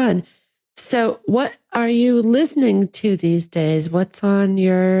lot of fun. So what are you listening to these days? What's on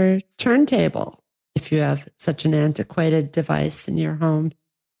your turntable, if you have such an antiquated device in your home?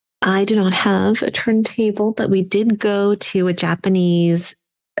 I do not have a turntable, but we did go to a Japanese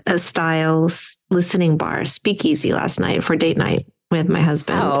style listening bar, speakeasy, last night for date night with my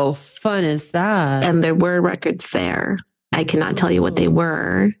husband. How fun is that? And there were records there. I cannot tell you what they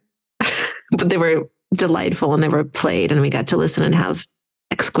were, but they were delightful and they were played and we got to listen and have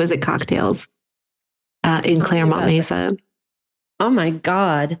exquisite cocktails. in Claremont Mesa. Oh my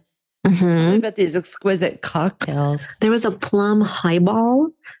God. Mm-hmm. Tell me about these exquisite cocktails. There was a plum highball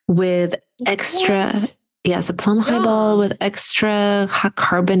with extra, a plum highball with extra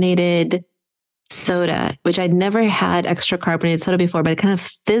carbonated soda, which I'd never had extra carbonated soda before, but it kind of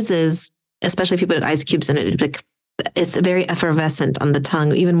fizzes, especially if you put ice cubes in it. It's very effervescent on the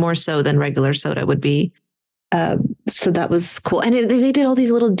tongue, even more so than regular soda would be. So that was cool. And they did all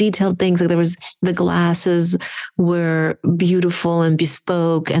these little detailed things. Like the glasses were beautiful and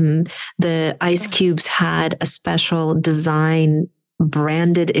bespoke, and the ice cubes had a special design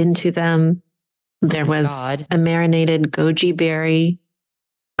branded into them. There was a marinated goji berry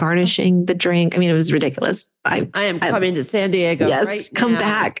garnishing the drink. I mean, it was ridiculous. I am coming to San Diego. Yes, right come now.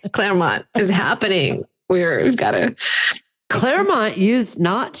 back. Claremont is happening. We've got to. Claremont used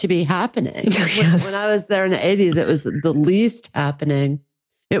not to be happening. Yes. When I was there in the 80s, it was the least happening.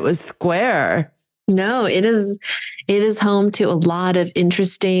 It was square. No, it is home to a lot of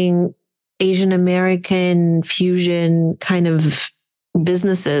interesting Asian American fusion kind of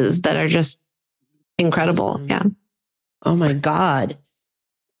businesses that are just incredible. Awesome. Yeah. Oh my God.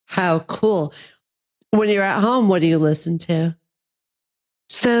 How cool. When you're at home, what do you listen to?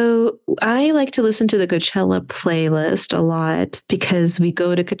 So I like to listen to the Coachella playlist a lot because we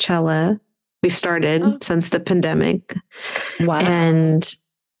go to Coachella. We've started since the pandemic. Wow. And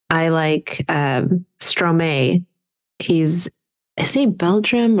I like Stromae. Is he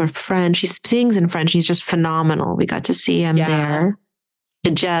Belgium or French? He sings in French. He's just phenomenal. We got to see him there.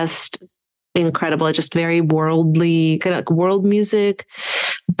 Just incredible. It's just very worldly, kind of like world music,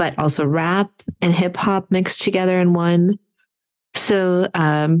 but also rap and hip hop mixed together in one. So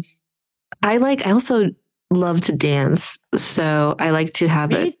I also love to dance. So I like to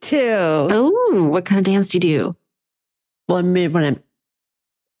have Me too. Oh, what kind of dance do you do? Well, I mean, when I'm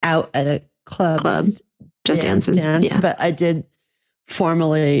out at a club just dance. Yeah. But I did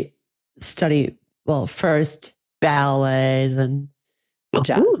formally study, first ballet, then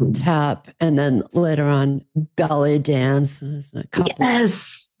jazz and tap, and then later on belly dance.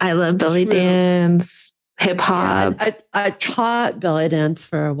 Yes, I love belly dance. Hip hop. Yeah, I taught belly dance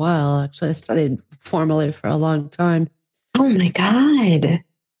for a while. Actually, I studied formally for a long time. Oh my God.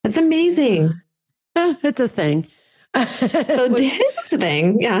 That's amazing. It's a thing. So dance is a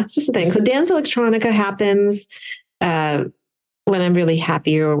thing. Yeah, just a thing. So dance electronica happens when I'm really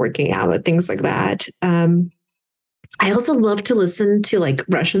happy or working out and things like that. I also love to listen to like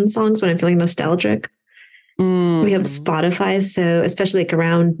Russian songs when I'm feeling nostalgic. We have Spotify, so especially like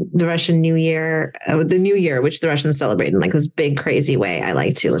around the Russian New Year, the New Year, which the Russians celebrate in like this big crazy way. I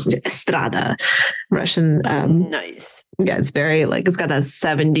like to listen to Estrada, Russian. Nice. Yeah, it's very like it's got that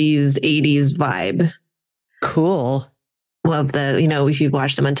 70s, 80s vibe. Cool. Love if you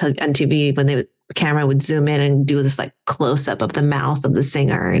watch them on TV when the camera would zoom in and do this like close up of the mouth of the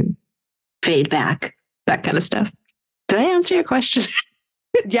singer and fade back, that kind of stuff. Did I answer your question?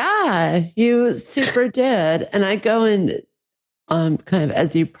 Yeah, you super did. And I go in kind of,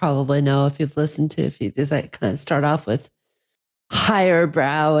 as you probably know, if you've listened to a few of these, I kind of start off with higher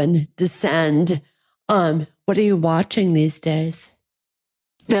brow and descend. What are you watching these days?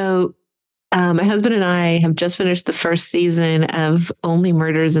 So my husband and I have just finished the first season of Only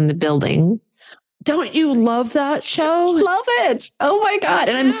Murders in the Building. Don't you love that show? Love it. Oh my God.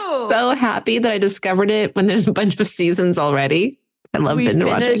 And I'm so happy that I discovered it when there's a bunch of seasons already. I love binge watching.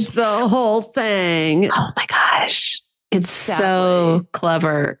 We finished the whole thing. Oh my gosh. It's so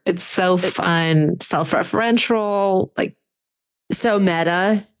clever. It's so fun, self-referential, like so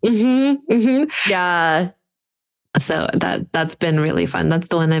meta. Mm-hmm, mm-hmm. Yeah. So that's been really fun. That's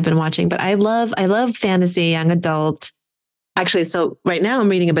the one I've been watching. But I love fantasy, young adult. Actually, so right now I'm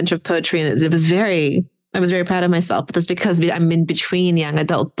reading a bunch of poetry, and I was very proud of myself. But that's because I'm in between young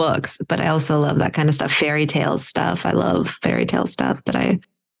adult books. But I also love that kind of stuff, fairy tale stuff. I love fairy tale stuff.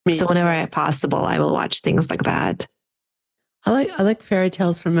 So whenever possible, I will watch things like that. I like fairy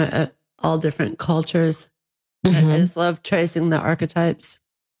tales from all different cultures. Mm-hmm. I just love tracing the archetypes.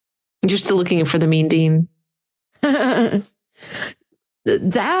 You're still looking for the mean Dean.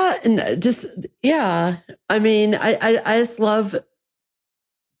 That and just, yeah. I mean, I just love,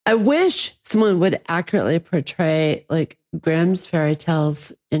 I wish someone would accurately portray like Grimm's fairy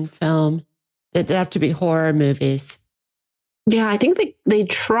tales in film. They'd have to be horror movies. Yeah, I think they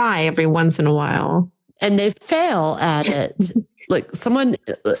try every once in a while. And they fail at it. Like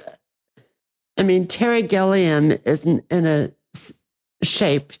Terry Gilliam isn't in a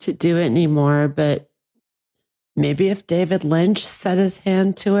shape to do it anymore, but maybe if David Lynch set his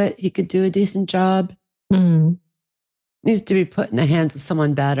hand to it, he could do a decent job. Mm. Needs to be put in the hands of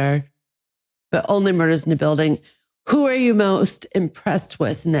someone better. but Only Murders in the Building. Who are you most impressed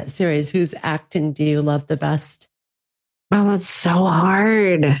with in that series? Whose acting do you love the best? Oh, that's so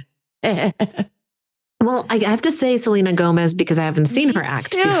hard. Well, I have to say Selena Gomez because I haven't seen her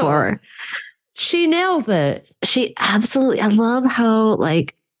act before. She nails it. She absolutely, I love how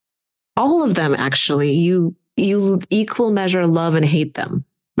like all of them actually, you equal measure love and hate them,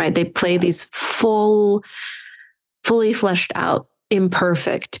 right? They play these fully fleshed out,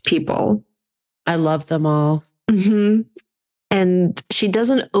 imperfect people. I love them all. Mm-hmm. And she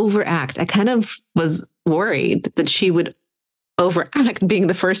doesn't overact. I kind of was worried that she would overact being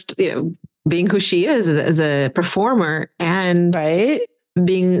the first, being who she is as a performer and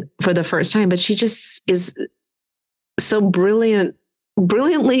being for the first time. But she just is so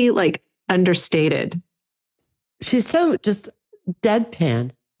brilliantly like understated. She's so just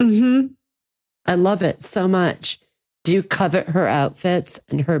deadpan. Mm-hmm. I love it so much. Do you covet her outfits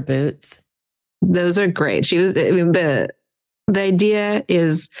and her boots? Those are great. She was, the idea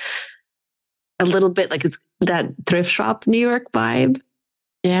is a little bit like it's that thrift shop New York vibe.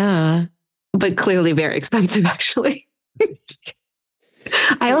 Yeah. But clearly very expensive, actually.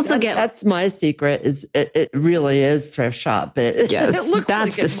 I also get... That's my secret is it really is thrift shop. Yes, it looks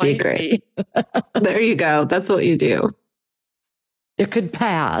that's like the secret. There you go. That's what you do. It could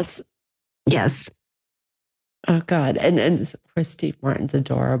pass. Yes. Oh, God. And of course, Steve Martin's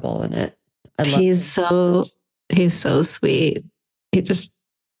adorable in it. I love he's so sweet. He just,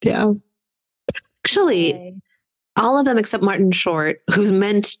 yeah. Actually, all of them except Martin Short, who's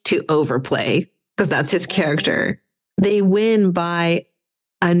meant to overplay, because that's his character, they win by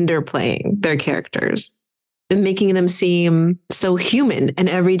underplaying their characters and making them seem so human and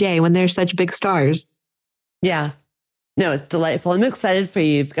everyday when they're such big stars. Yeah. No, it's delightful. I'm excited for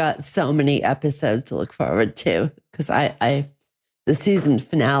you. You've got so many episodes to look forward to because the season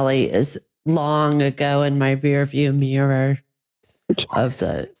finale is long ago in my rearview mirror of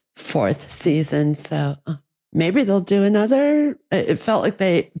the 4th season. So maybe they'll do another. It felt like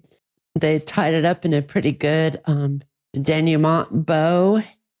they tied it up in a pretty good denouement bow.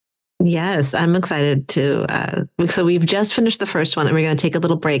 Yes, I'm excited to. So we've just finished the first one and we're going to take a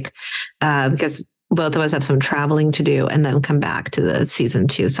little break because both of us have some traveling to do and then come back to the season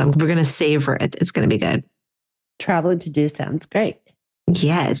 2. So we're going to savor it. It's going to be good. Traveling to do sounds great.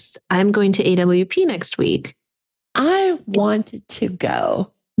 Yes, I'm going to AWP next week. I wanted to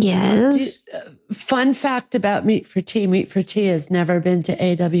go. Yes. Fun fact about Meat for Tea. Meat for Tea has never been to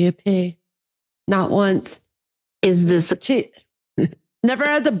AWP. Not once. Is this... Never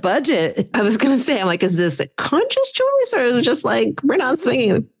had the budget. I was going to say, I'm like, is this a conscious choice or is it just like, we're not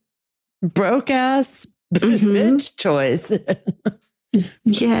swinging? Broke ass bitch choice.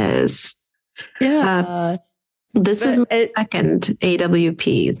 Yes. Yeah. This is my second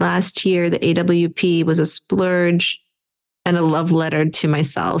AWP. Last year, the AWP was a splurge and a love letter to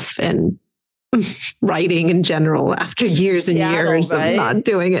myself and writing in general after years and years of not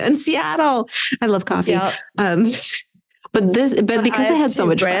doing it. In Seattle, I love coffee. Yeah. But because I had so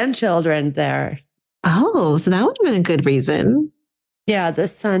much grandchildren there. Oh, so that would have been a good reason. Yeah, the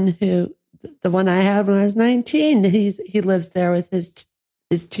son the one I had when I was 19, he lives there with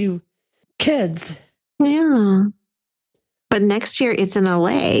his 2 kids. Yeah. But next year it's in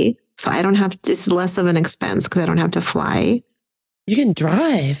LA, so I don't have it's less of an expense because I don't have to fly. You can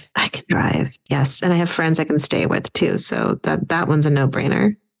drive. I can drive. Yes, and I have friends I can stay with too, so that one's a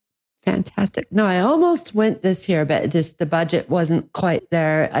no-brainer. Fantastic. No, I almost went this year, but just the budget wasn't quite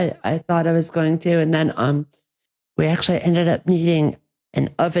there. I thought I was going to. And then we actually ended up needing an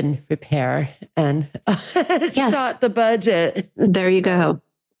oven repair and shot the budget. There you go.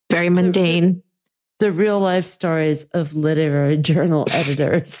 Very mundane. The real life stories of literary journal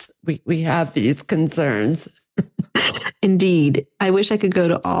editors. We have these concerns. Indeed. I wish I could go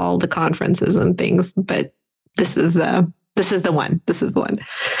to all the conferences and things, but this is the one. This is one.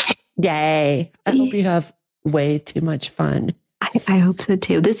 Yay. I hope you have way too much fun. I hope so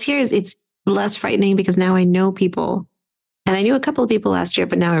too. This year it's less frightening because now I know people. And I knew a couple of people last year,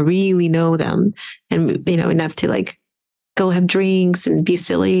 but now I really know them and, enough to like go have drinks and be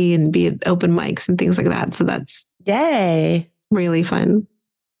silly and be at open mics and things like that. So that's yay. Really fun.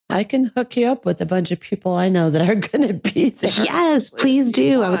 I can hook you up with a bunch of people I know that are going to be there. Yes, please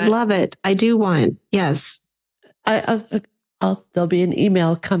do. I would love it. I do want. Yes. There'll be an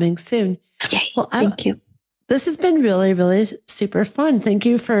email coming soon. Yay, well, thank you. This has been really, really super fun. Thank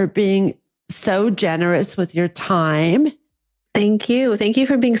you for being so generous with your time. Thank you. Thank you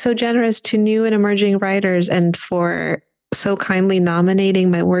for being so generous to new and emerging writers and for so kindly nominating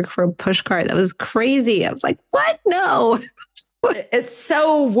my work for a pushcart. That was crazy. I was like, what? No. It's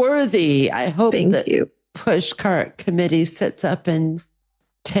so worthy. I hope Thank you. Pushcart Committee sits up and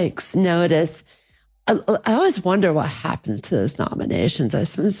takes notice. I always wonder what happens to those nominations. I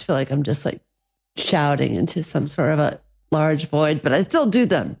sometimes feel like I'm just like shouting into some sort of a large void, but I still do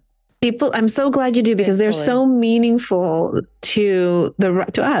them. People, I'm so glad you do, because they're so meaningful to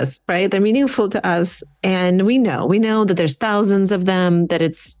us, right? They're meaningful to us, and we know that there's thousands of them. That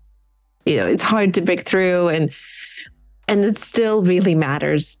it's hard to break through, and it still really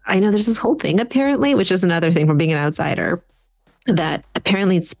matters. I know there's this whole thing apparently, which is another thing from being an outsider, that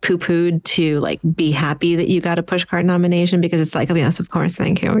apparently it's poo-pooed to like be happy that you got a Pushcart nomination, because it's like, oh yes, of course,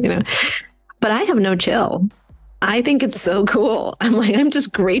 thank you, But I have no chill. I think it's so cool. I'm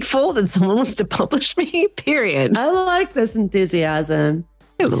just grateful that someone wants to publish me, period. I like this enthusiasm.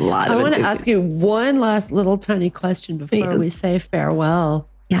 I have a lot of I want to ask you one last little tiny question before we say farewell.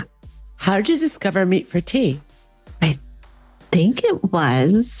 Yeah. How did you discover Meat for Tea? I think it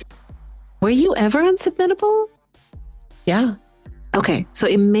was, were you ever on Submittable? Yeah. Okay. So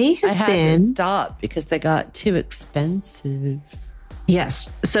it may have been. I had to stop because they got too expensive. Yes.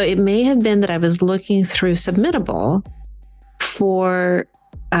 So it may have been that I was looking through Submittable for,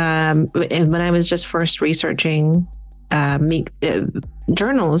 and when I was just first researching meat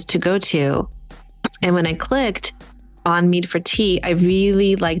journals to go to. And when I clicked on Meat for Tea, I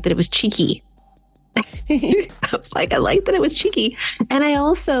really liked that it was cheeky. I was like, I like that it was cheeky. And I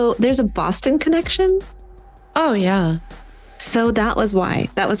also, there's a Boston connection. Oh, yeah. So that was why.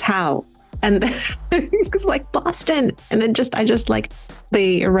 That was how. And it was like Boston. And then I just like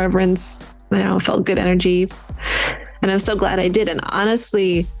the irreverence, felt good energy. And I'm so glad I did. And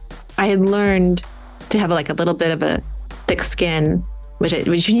honestly, I had learned to have like a little bit of a thick skin, which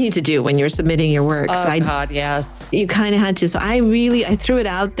you need to do when you're submitting your work. Oh, God, yes. You kind of had to. So I threw it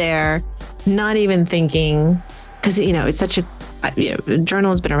out there, not even thinking, because, it's such a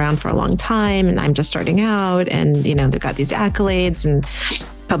journal has been around for a long time, and I'm just starting out, and, they've got these accolades and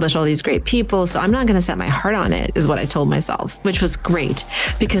publish all these great people. So I'm not going to set my heart on it, is what I told myself, which was great,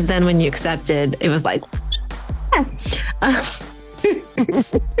 because then when you accepted, it was like,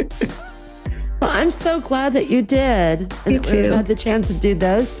 Well, I'm so glad that you did. And that we had the chance to do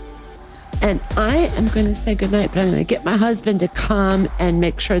this. And I am going to say goodnight, but I'm going to get my husband to come and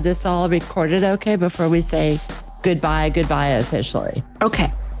make sure this all recorded okay before we say goodbye officially.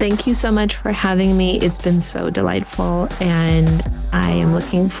 Okay. Thank you so much for having me. It's been so delightful. And I am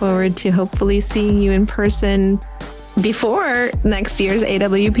looking forward to hopefully seeing you in person before next year's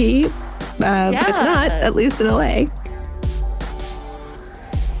AWP. But if not, at least in LA.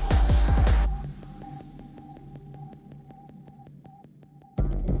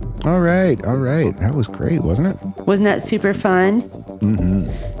 All right. That was great, wasn't it? Wasn't that super fun? Mm-hmm.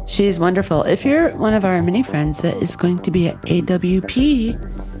 She's wonderful. If you're one of our many friends that is going to be at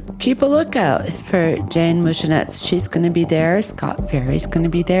AWP, keep a lookout for Jane Muschenetz. She's going to be there. Scott Ferry's going to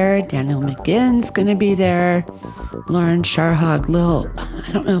be there. Daniel McGinn's going to be there. Lauren Sharhog,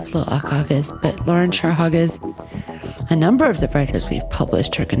 I don't know if Lil Akov is, but Lauren Sharhog is. A number of the writers we've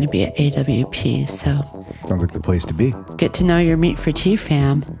published are going to be at AWP, so sounds like the place to be. Get to know your Meat for Tea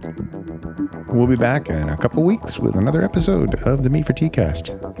fam. We'll be back in a couple weeks with another episode of the Meat for Tea cast.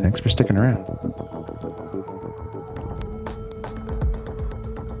 Thanks for sticking around.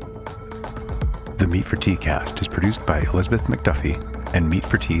 The Meat for Tea cast is produced by Elizabeth McDuffie and Meat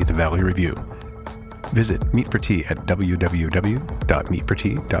for Tea, the Valley Review. Visit Meat for Tea at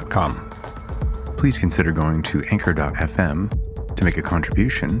www.meatfortea.com. Please consider going to anchor.fm to make a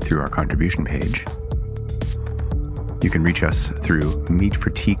contribution through our contribution page. You can reach us through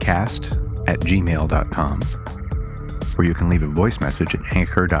meatforteacast@gmail.com, or you can leave a voice message at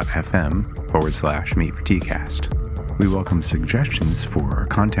anchor.fm/meatforteacast. We welcome suggestions for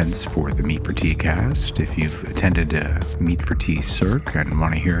contents for the Meat for Tea cast. If you've attended a Meat for Tea circ and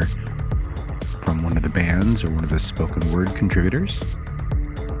want to hear from one of the bands or one of the spoken word contributors,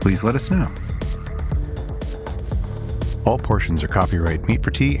 please let us know. All portions are copyright Meat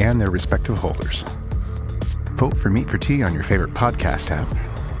for Tea and their respective holders. Vote for Meat for Tea on your favorite podcast app.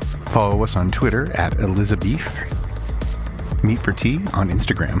 Follow us on Twitter at Elizabeth, Meat for Tea on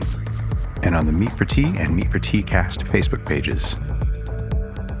Instagram, and on the Meat for Tea and Meat for Tea cast Facebook pages.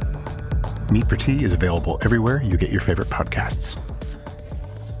 Meat for Tea is available everywhere you get your favorite podcasts.